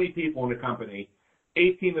have 20 people in a company,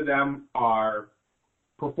 18 of them are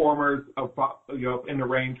performers of, in the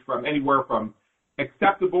range from anywhere from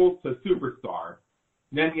acceptable to superstar.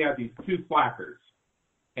 And then you have these 2 slackers.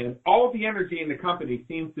 And all the energy in the company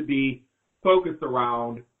seems to be focused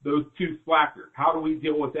around those 2 slackers. How do we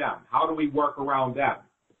deal with them? How do we work around them?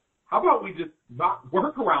 How about we just not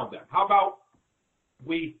work around them? How about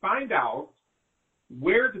we find out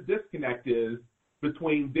where the disconnect is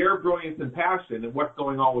between their brilliance and passion and what's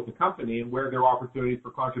going on with the company and where their opportunities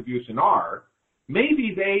for contribution are.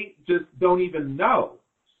 Maybe they just don't even know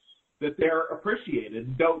that they're appreciated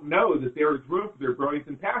and don't know that there is room for their brilliance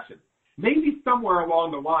and passion. Maybe somewhere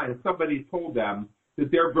along the line somebody told them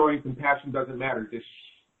that their brilliance and passion doesn't matter.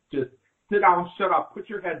 Just sit down, shut up, put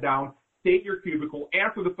your head down, stay at your cubicle,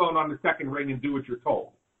 answer the phone on the second ring, and do what you're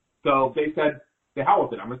told. So they said, the hell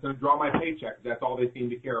with it. I'm just going to draw my paycheck. That's all they seem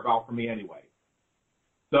to care about from me anyway.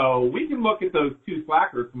 So we can look at those 2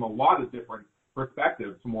 slackers from a lot of different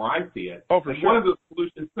perspectives from where I see it. Oh, for and sure. One of the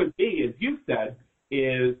solutions could be, as you said,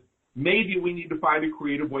 is maybe we need to find a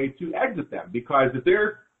creative way to exit them. Because if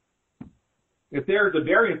there's a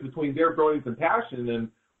variance between their brilliance and passion and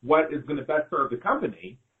what is going to best serve the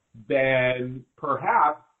company, then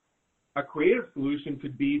perhaps a creative solution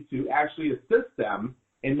could be to actually assist them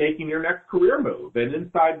in making their next career move. And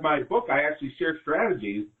inside my book, I actually share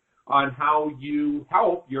strategies on how you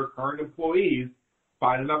help your current employees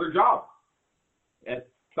find another job. It's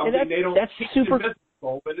something they don't teach in business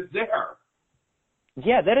school, but it's there.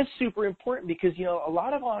 Yeah, that is super important because, a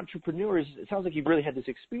lot of entrepreneurs, it sounds like you've really had this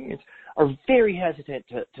experience, are very hesitant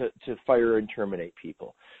to fire and terminate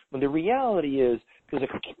people. When the reality is there's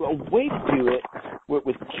a way to do it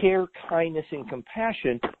with care, kindness, and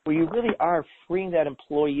compassion where you really are freeing that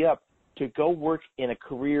employee up to go work in a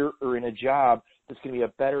career or in a job that's going to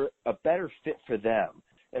be a better fit for them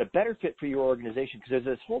and a better fit for your organization, because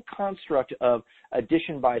there's this whole construct of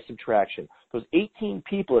addition by subtraction. Those 18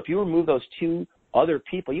 people, if you remove those 2 other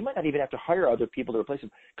people, you might not even have to hire other people to replace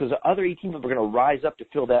them, because the other 18 people are going to rise up to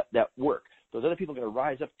fill that work. Those other people are going to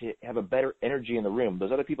rise up to have a better energy in the room.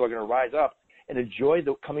 Those other people are going to rise up and enjoy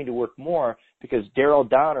coming to work more because Daryl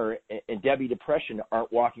Downer and Debbie Depression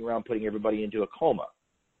aren't walking around putting everybody into a coma.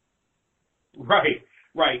 Right.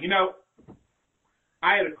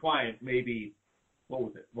 I had a client maybe,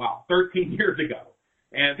 13 years ago.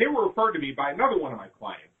 And they were referred to me by another one of my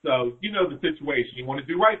clients. So you know the situation. You want to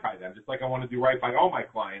do right by them, just like I want to do right by all my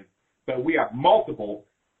clients. But we have multiple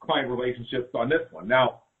client relationships on this one.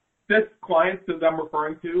 Now, this client that I'm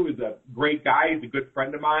referring to is a great guy. He's a good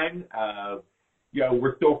friend of mine.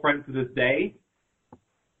 We're still friends to this day.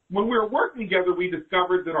 when we were working together, we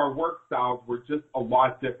discovered that our work styles were just a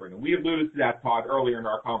lot different. And we alluded to that, Todd, earlier in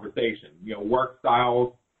our conversation. You know, work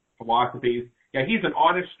styles, philosophies. Yeah, he's an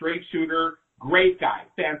honest, straight shooter, great guy,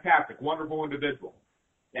 fantastic, wonderful individual,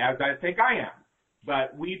 as I think I am.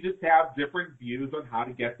 But we just have different views on how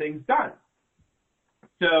to get things done.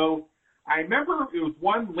 So I remember it was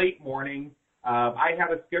one late morning. I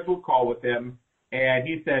had a scheduled call with him, and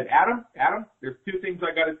he said, Adam, there's two things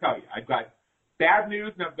I got to tell you. I've got bad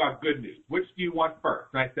news and I've got good news. Which do you want first?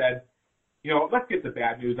 And I said, you know, let's get the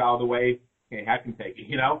bad news out of the way. Okay, I can take it,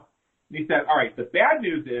 you know. And he said, all right, the bad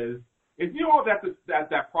news is you know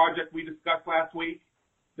that project we discussed last week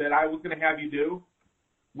that I was going to have you do?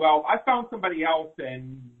 Well, I found somebody else,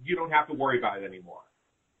 and you don't have to worry about it anymore.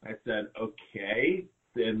 I said, okay,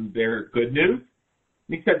 then there's good news.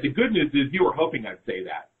 And he said, the good news is you were hoping I'd say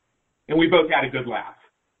that. And we both had a good laugh.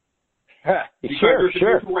 Because there's a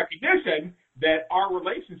mutual recognition that our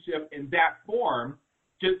relationship in that form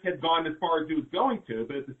just had gone as far as it was going to,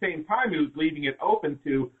 but at the same time, it was leaving it open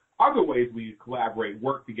to other ways we could collaborate,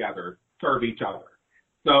 work together, serve each other.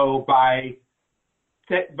 So by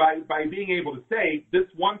being able to say this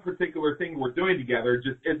one particular thing we're doing together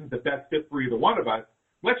just isn't the best fit for either one of us,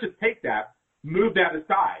 let's just take that, move that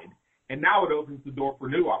aside, and now it opens the door for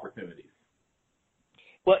new opportunities.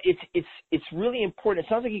 Well, it's really important. It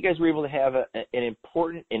sounds like you guys were able to have an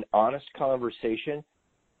important and honest conversation,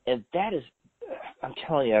 and that is, I'm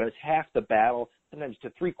telling you, it's half the battle, sometimes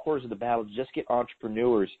to 3/4 of the battle, to just get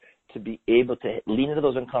entrepreneurs to be able to lean into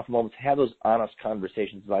those uncomfortable moments, have those honest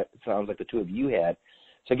conversations, like it sounds like the two of you had.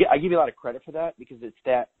 So I give you a lot of credit for that, because it's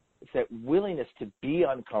that willingness to be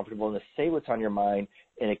uncomfortable and to say what's on your mind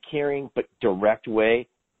in a caring but direct way,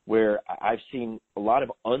 where I've seen a lot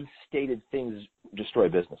of unstated things destroy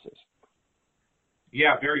businesses.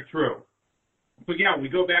 Yeah, very true. But yeah, when we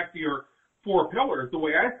go back to your 4 pillars, the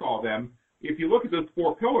way I saw them, if you look at those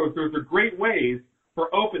 4 pillars, those are great ways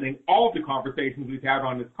for opening all the conversations we've had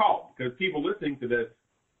on this call. Because people listening to this,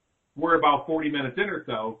 we're about 40 minutes in or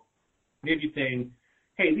so, maybe saying,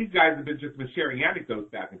 hey, these guys have been sharing anecdotes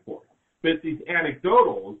back and forth. But it's these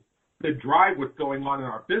anecdotals that drive what's going on in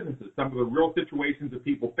our businesses, some of the real situations that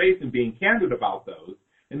people face, and being candid about those.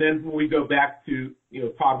 And then when we go back to,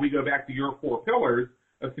 Todd, we go back to your 4 pillars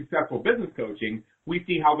of successful business coaching, we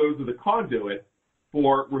see how those are the conduit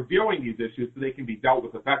for revealing these issues so they can be dealt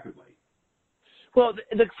with effectively. Well,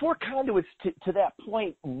 the 4 conduits, to that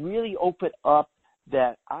point, really open up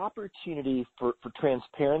that opportunity for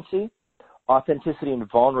transparency, authenticity, and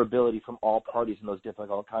vulnerability from all parties in those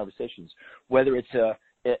difficult conversations, whether it's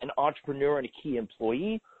an entrepreneur and a key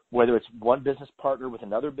employee, whether it's one business partner with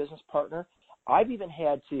another business partner. I've even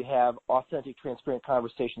had to have authentic, transparent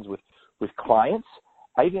conversations with clients.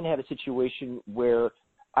 I even had a situation where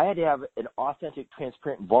I had to have an authentic,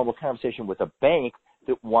 transparent, and vulnerable conversation with a bank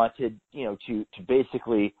that wanted, to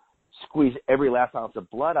basically squeeze every last ounce of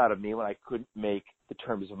blood out of me when I couldn't make the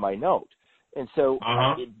terms of my note. And so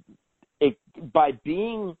by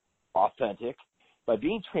being authentic, by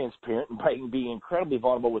being transparent, and by being incredibly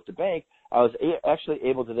vulnerable with the bank, I was actually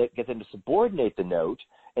able to get them to subordinate the note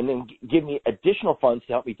and then give me additional funds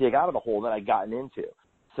to help me dig out of the hole that I'd gotten into.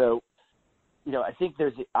 So, I think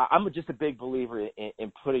I'm just a big believer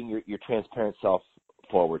in putting your transparent self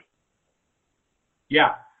forward.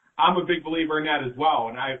 Yeah, I'm a big believer in that as well.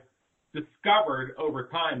 And I've discovered over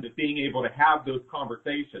time that being able to have those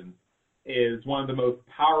conversations is one of the most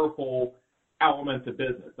powerful elements of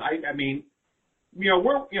business. I mean,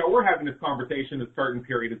 we're having this conversation at a certain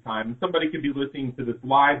period of time, and somebody could be listening to this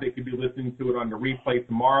live. They could be listening to it on the replay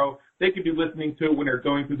tomorrow. They could be listening to it when they're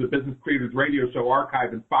going through the Business Creators Radio Show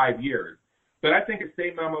archive in 5 years. But I think a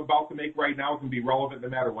statement I'm about to make right now is going to be relevant no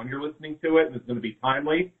matter when you're listening to it, and it's going to be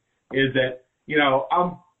timely, is that,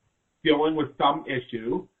 I'm dealing with some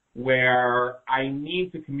issue where I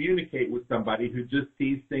need to communicate with somebody who just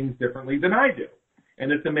sees things differently than I do.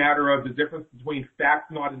 And it's a matter of the difference between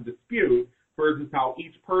facts not in dispute versus how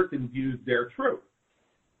each person views their truth.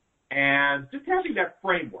 And just having that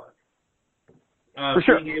framework of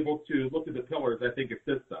being able to look at the pillars, I think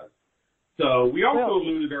assists us. So we also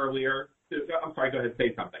alluded earlier to, I'm sorry, go ahead and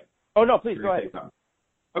say something. Oh, no, please go ahead.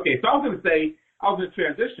 Okay, so I was going to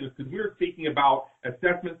transition because we were speaking about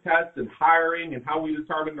assessment tests and hiring and how we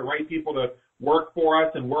determine the right people to work for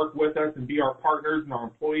us and work with us and be our partners and our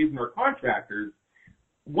employees and our contractors.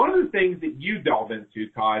 One of the things that you delve into,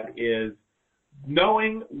 Todd, is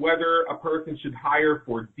knowing whether a person should hire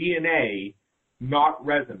for DNA, not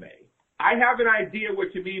resume. I have an idea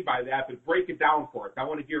what you mean by that, but break it down for us. I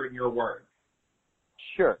want to hear it in your words.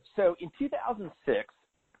 Sure. So in 2006,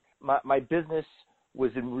 my business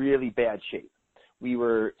was in really bad shape.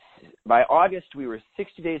 by August, we were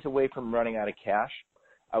 60 days away from running out of cash.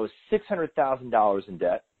 I was $600,000 in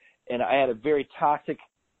debt, and I had a very toxic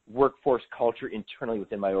workforce culture internally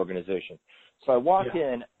within my organization. So I walked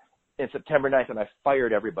in September 9th, and I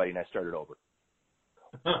fired everybody, and I started over.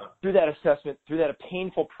 Through that assessment, through that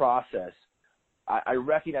painful process, I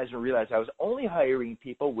recognized and realized I was only hiring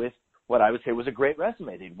people with what I would say was a great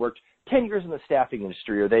resume. They'd worked 10 years in the staffing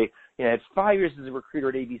industry, or they had 5 years as a recruiter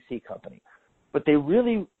at ABC company. But they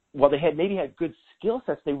really, while they maybe had good skill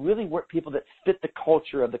sets, they really weren't people that fit the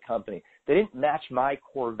culture of the company. They didn't match my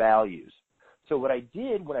core values. So what I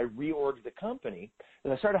did when I reorged the company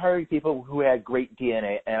is I started hiring people who had great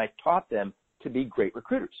DNA, and I taught them to be great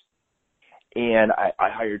recruiters. And I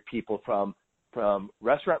hired people from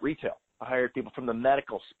restaurant retail. I hired people from the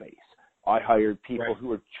medical space. I hired people who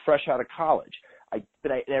were fresh out of college. I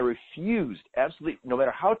refused, absolutely, no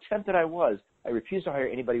matter how tempted I was, I refused to hire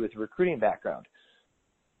anybody with a recruiting background.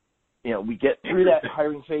 We get through that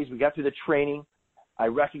hiring phase. We got through the training. I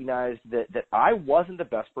recognized that I wasn't the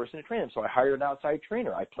best person to train them, so I hired an outside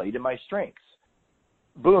trainer. I played to my strengths.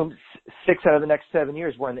 Boom, 6 out of the next 7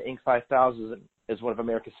 years, we're in the Inc. 5000 as one of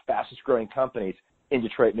America's fastest growing companies in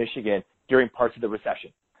Detroit, Michigan during parts of the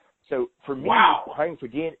recession. So for me, hiring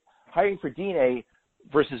for DNA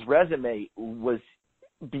versus resume was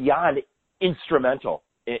beyond instrumental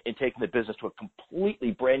in taking the business to a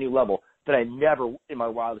completely brand new level that I never in my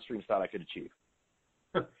wildest dreams thought I could achieve.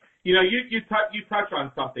 You touch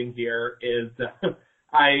on something here is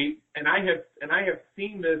I have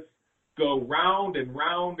seen this go round and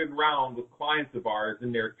round and round with clients of ours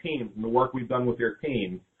and their teams and the work we've done with their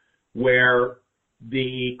teams, where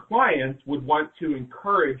the clients would want to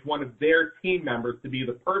encourage one of their team members to be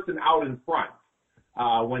the person out in front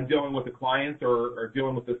when dealing with a client or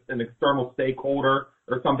dealing with an external stakeholder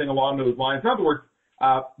or something along those lines. In other words,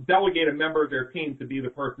 delegate a member of their team to be the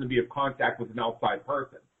person to be in contact with an outside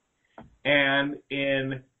person. And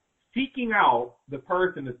in seeking out the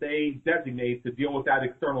person that they designate to deal with that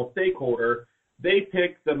external stakeholder, they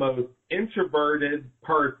pick the most introverted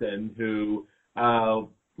person who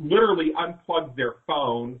literally unplugs their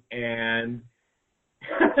phone and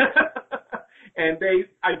and they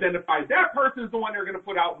identify that person is the one they're going to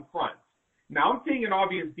put out in front. Now, I'm seeing an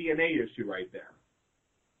obvious DNA issue right there.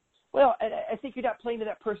 Well, I think you're not playing to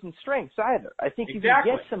that person's strengths either. I think you can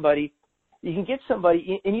get somebody,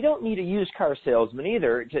 and you don't need a used car salesman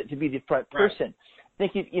either to be the front person. I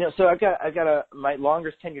think so I've got my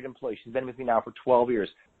longest tenured employee. She's been with me now for 12 years.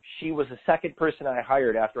 She was the second person I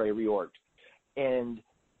hired after I reorged, and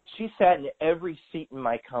she sat in every seat in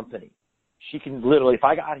my company. She can literally, if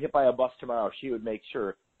I got hit by a bus tomorrow, she would make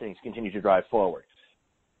sure things continue to drive forward.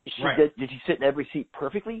 Did she sit in every seat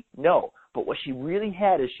perfectly? No. But what she really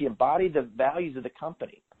had is she embodied the values of the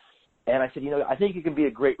company. And I said, I think you can be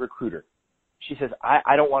a great recruiter. She says,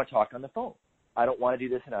 I don't want to talk on the phone. I don't want to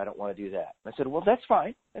do this and I don't want to do that. And I said, well, that's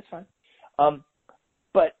fine. That's fine.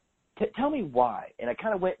 But tell me why. And I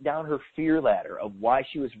kind of went down her fear ladder of why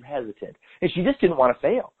she was hesitant. And she just didn't want to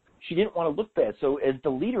fail. She didn't want to look bad. So as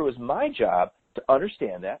the leader, it was my job to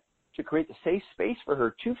understand that, to create the safe space for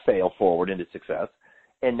her to fail forward into success.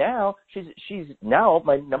 And now she's now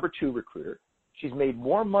my number 2 recruiter. She's made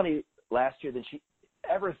more money last year than she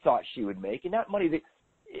ever thought she would make. And not money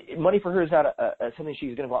for her is not something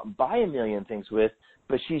she's going to go out and buy a million things with,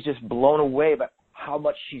 but she's just blown away by how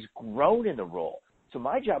much she's grown in the role. So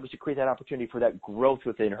my job is to create that opportunity for that growth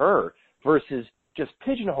within her versus just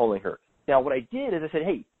pigeonholing her. Now, what I did is I said,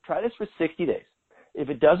 hey, try this for 60 days. If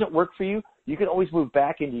it doesn't work for you, you can always move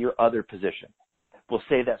back into your other position. We'll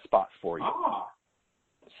save that spot for you.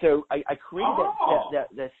 So I created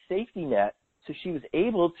that safety net so she was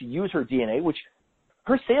able to use her DNA, which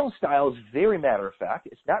her sales style is very matter of fact.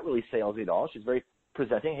 It's not really salesy at all. She's very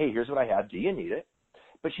presenting, hey, here's what I have. Do you need it?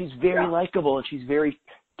 But she's very likable and she's very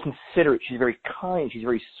considerate. She's very kind. She's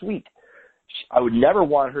very sweet. I would never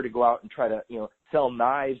want her to go out and try to, sell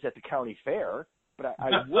knives at the county fair, but I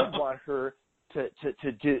would want her to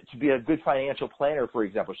be a good financial planner, for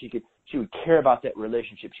example. She would care about that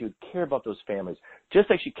relationship. She would care about those families, just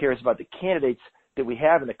like she cares about the candidates that we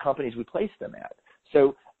have and the companies we place them at.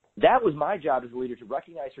 So that was my job as a leader, to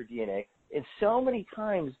recognize her DNA. And so many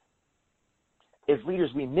times as leaders,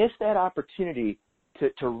 we miss that opportunity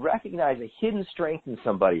to recognize a hidden strength in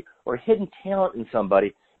somebody or a hidden talent in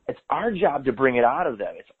somebody. It's our job to bring it out of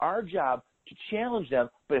them. It's our job to challenge them.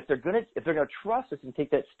 But if they're going to trust us and take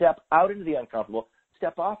that step out into the uncomfortable,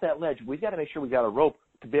 step off that ledge, we've got to make sure we've got a rope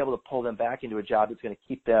to be able to pull them back into a job that's going to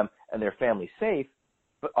keep them and their family safe.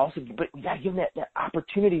 But we got to give them that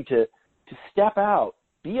opportunity to step out,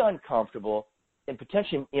 be uncomfortable, and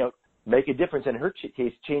potentially, make a difference, in her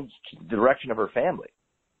case, change the direction of her family.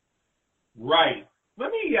 Right.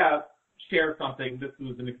 Let me share something. This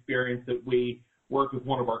was an experience that we worked with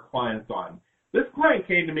one of our clients on. This client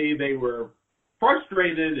came to me. They were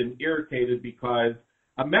frustrated and irritated because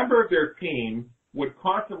a member of their team would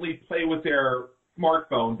constantly play with their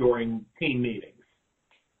smartphone during team meetings.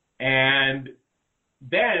 And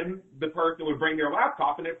then the person would bring their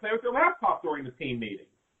laptop and they'd play with their laptop during the team meetings.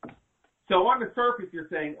 So on the surface, you're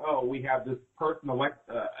saying, oh, we have this person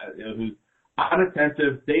who's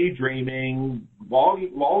unattentive, daydreaming,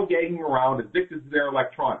 lollygagging around, addicted to their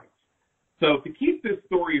electronics. So to keep this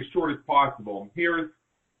story as short as possible, here's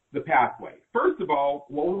the pathway. First of all,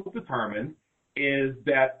 what was determined is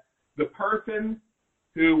that the person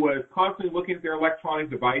who was constantly looking at their electronic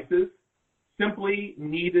devices simply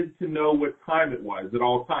needed to know what time it was at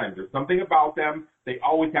all times. There's something about them, they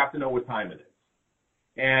always have to know what time it is.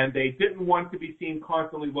 And they didn't want to be seen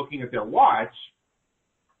constantly looking at their watch,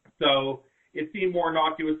 so it seemed more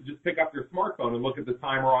innocuous to just pick up their smartphone and look at the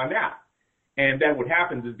timer on that. And then what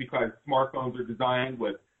happens is, because smartphones are designed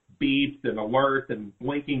with beeps and alerts and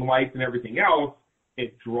blinking lights and everything else,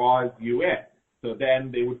 it draws you in. So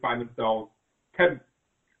then they would find themselves 10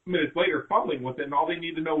 minutes later fumbling with it, and all they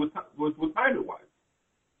needed to know was what time it was.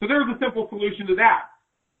 So there was a simple solution to that,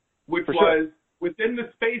 which was, within the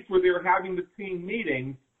space where they were having the team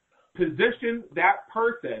meetings, position that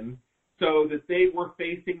person so that they were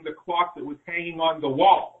facing the clock that was hanging on the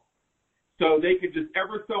wall. So they could just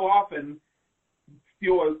ever so often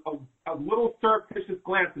steal a little surreptitious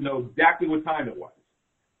glance to know exactly what time it was.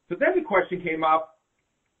 So then the question came up,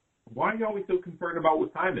 why are you always so concerned about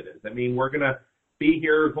what time it is? I mean, we're going to be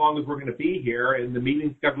here as long as we're going to be here, and the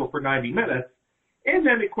meeting's scheduled for 90 minutes. And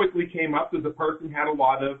then it quickly came up that the person had a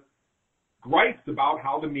lot of gripes about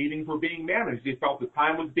how the meetings were being managed. They felt the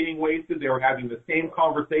time was being wasted. They were having the same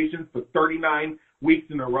conversations for 39 weeks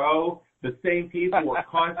in a row. The same people were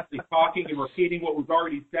constantly talking and repeating what was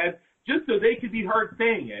already said just so they could be heard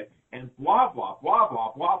saying it, and blah, blah, blah,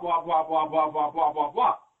 blah, blah, blah, blah, blah, blah, blah, blah, blah,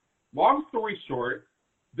 blah. Long story short,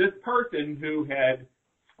 this person who had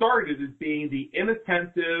started as being the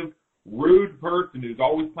inattentive, rude person who's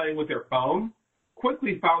always playing with their phone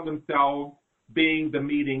quickly found themselves being the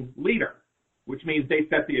meeting leader, which means they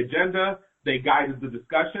set the agenda, they guided the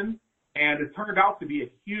discussion, and it turned out to be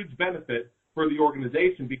a huge benefit for the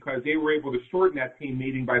organization because they were able to shorten that team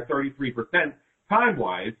meeting by 33%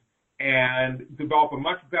 time-wise and develop a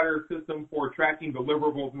much better system for tracking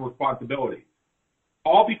deliverables and responsibilities.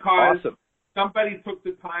 All because somebody took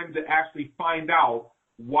the time to actually find out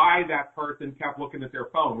why that person kept looking at their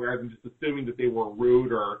phone rather than just assuming that they were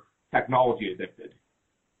rude or technology addicted.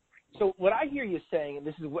 So what I hear you saying, and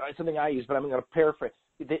this is something I use, but I'm going to paraphrase,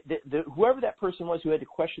 whoever that person was who had to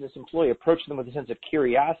question this employee approached them with a sense of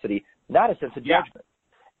curiosity, not a sense of judgment.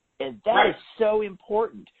 And that is so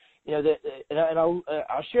important. You know, and I'll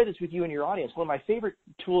share this with you and your audience. One of my favorite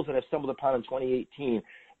tools that I stumbled upon in 2018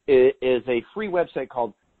 is a free website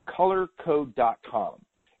called colorcode.com.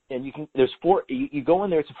 And you go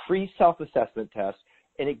in there, it's a free self-assessment test,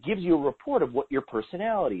 and it gives you a report of what your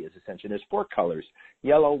personality is, essentially. There's 4 colors: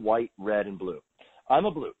 yellow, white, red, and blue. I'm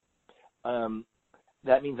a blue.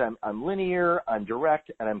 That means I'm linear, I'm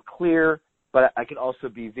direct, and I'm clear, but I can also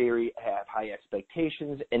be have high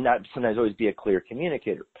expectations and not sometimes always be a clear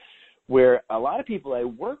communicator. Where a lot of people I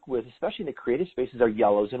work with, especially in the creative spaces, are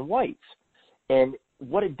yellows and whites. And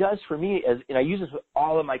what it does for me is, and I use this with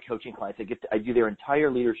all of my coaching clients, I do their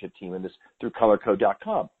entire leadership team in this through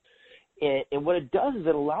colorcode.com. And what it does is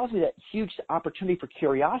it allows me that huge opportunity for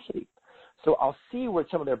curiosity. So I'll see what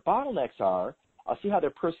some of their bottlenecks are. I'll see how their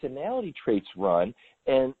personality traits run.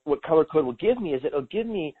 And what Color Code will give me is it'll give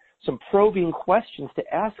me some probing questions to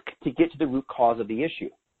ask to get to the root cause of the issue.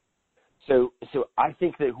 So I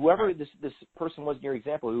think that whoever this person was in your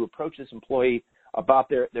example who approached this employee about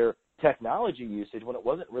their technology usage when it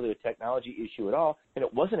wasn't really a technology issue at all, and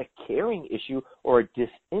it wasn't a caring issue or a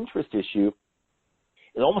disinterest issue,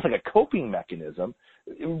 it's almost like a coping mechanism,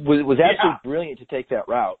 was absolutely brilliant to take that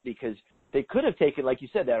route, because they could have taken, like you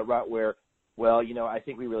said, that route where, well, you know, I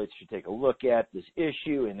think we really should take a look at this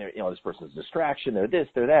issue, and this person's a distraction, they're this,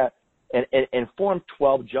 they're that, and form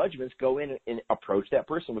 12 judgments, go in and approach that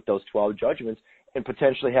person with those 12 judgments and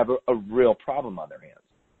potentially have a real problem on their hands.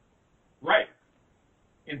 Right.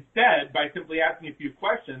 Instead, by simply asking a few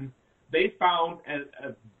questions, they found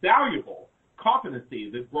a valuable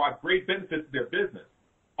competency that brought great benefits to their business,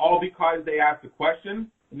 all because they asked a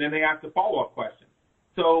question and then they asked a follow-up question.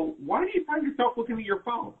 So why do you find yourself looking at your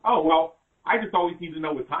phone? Oh, well, I just always need to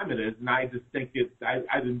know what time it is, and I just think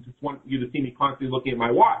I didn't just want you to see me constantly looking at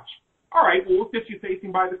my watch. All right, well, we'll sit you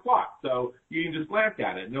facing by the clock, so you can just glance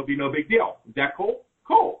at it, and it'll be no big deal. Is that cool?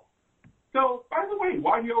 Cool. So, by the way,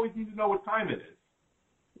 why do you always need to know what time it is?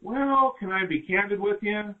 Well, can I be candid with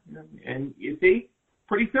you? And you see,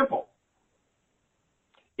 pretty simple.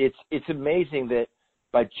 It's amazing that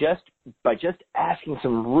by just asking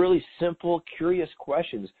some really simple, curious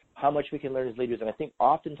questions, how much we can learn as leaders. And I think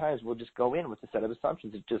oftentimes we'll just go in with a set of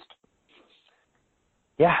assumptions. It just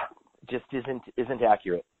isn't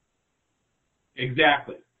accurate.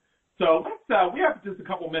 Exactly. So we have just a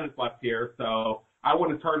couple minutes left here, so I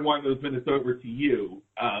want to turn one of those minutes over to you.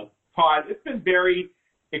 Todd, it's been very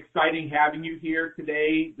exciting having you here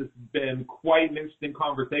today. This has been quite an interesting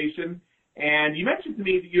conversation. And you mentioned to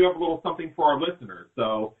me that you have a little something for our listeners.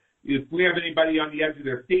 So if we have anybody on the edge of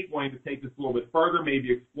their seat wanting to take this a little bit further,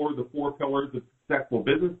 maybe explore the 4 pillars of successful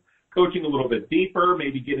business coaching a little bit deeper,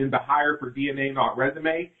 maybe get into hire for DNA, not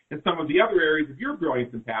resume, and some of the other areas of your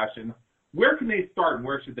brilliance and passion, where can they start and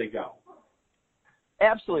where should they go?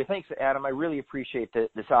 Absolutely. Thanks, Adam. I really appreciate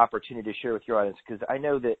this opportunity to share with your audience, because I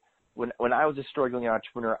know that when I was a struggling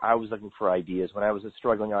entrepreneur, I was looking for ideas. When I was a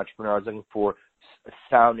struggling entrepreneur, I was looking for a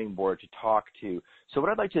sounding board to talk to. So what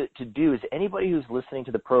I'd like to do is anybody who's listening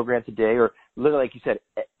to the program today, or literally, like you said,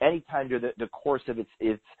 any time during the course of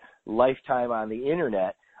its lifetime on the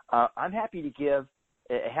internet, I'm happy to give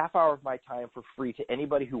a half hour of my time for free to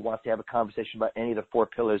anybody who wants to have a conversation about any of the 4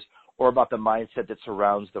 pillars or about the mindset that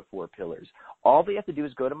surrounds the 4 pillars. All they have to do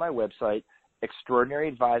is go to my website,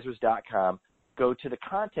 extraordinaryadvisors.com, go to the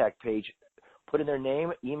contact page, put in their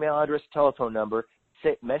name, email address, telephone number,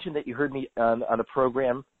 mention that you heard me on the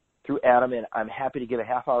program through Adam, and I'm happy to give a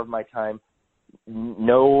half hour of my time.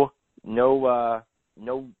 No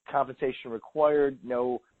compensation required,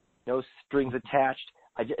 no strings attached.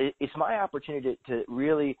 It's my opportunity to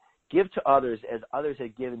really give to others as others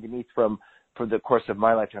have given to me for the course of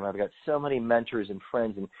my lifetime. I've got so many mentors and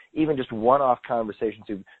friends, and even just one-off conversations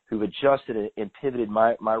who've adjusted and pivoted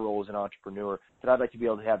my role as an entrepreneur, that I'd like to be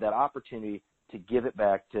able to have that opportunity to give it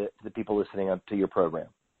back to the people listening to your program.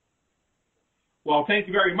 Well, thank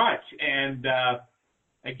you very much. And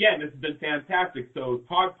again, this has been fantastic. So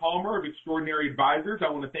Todd Palmer of Extraordinary Advisors,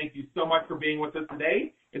 I want to thank you so much for being with us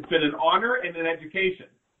today. It's been an honor and an education.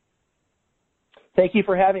 Thank you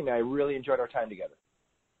for having me. I really enjoyed our time together.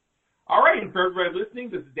 All right, and for everybody listening,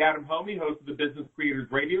 this is Adam Homey, host of the Business Creators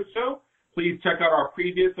Radio Show. Please check out our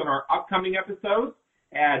previous and our upcoming episodes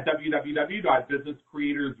at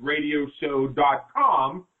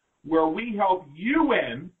www.businesscreatorsradioshow.com, where we help you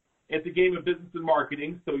win at the game of business and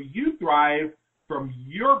marketing, so you thrive from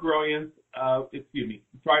your brilliance,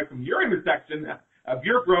 thrive from your intersection of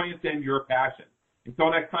your brilliance and your passion.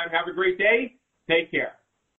 Until next time, have a great day. Take care.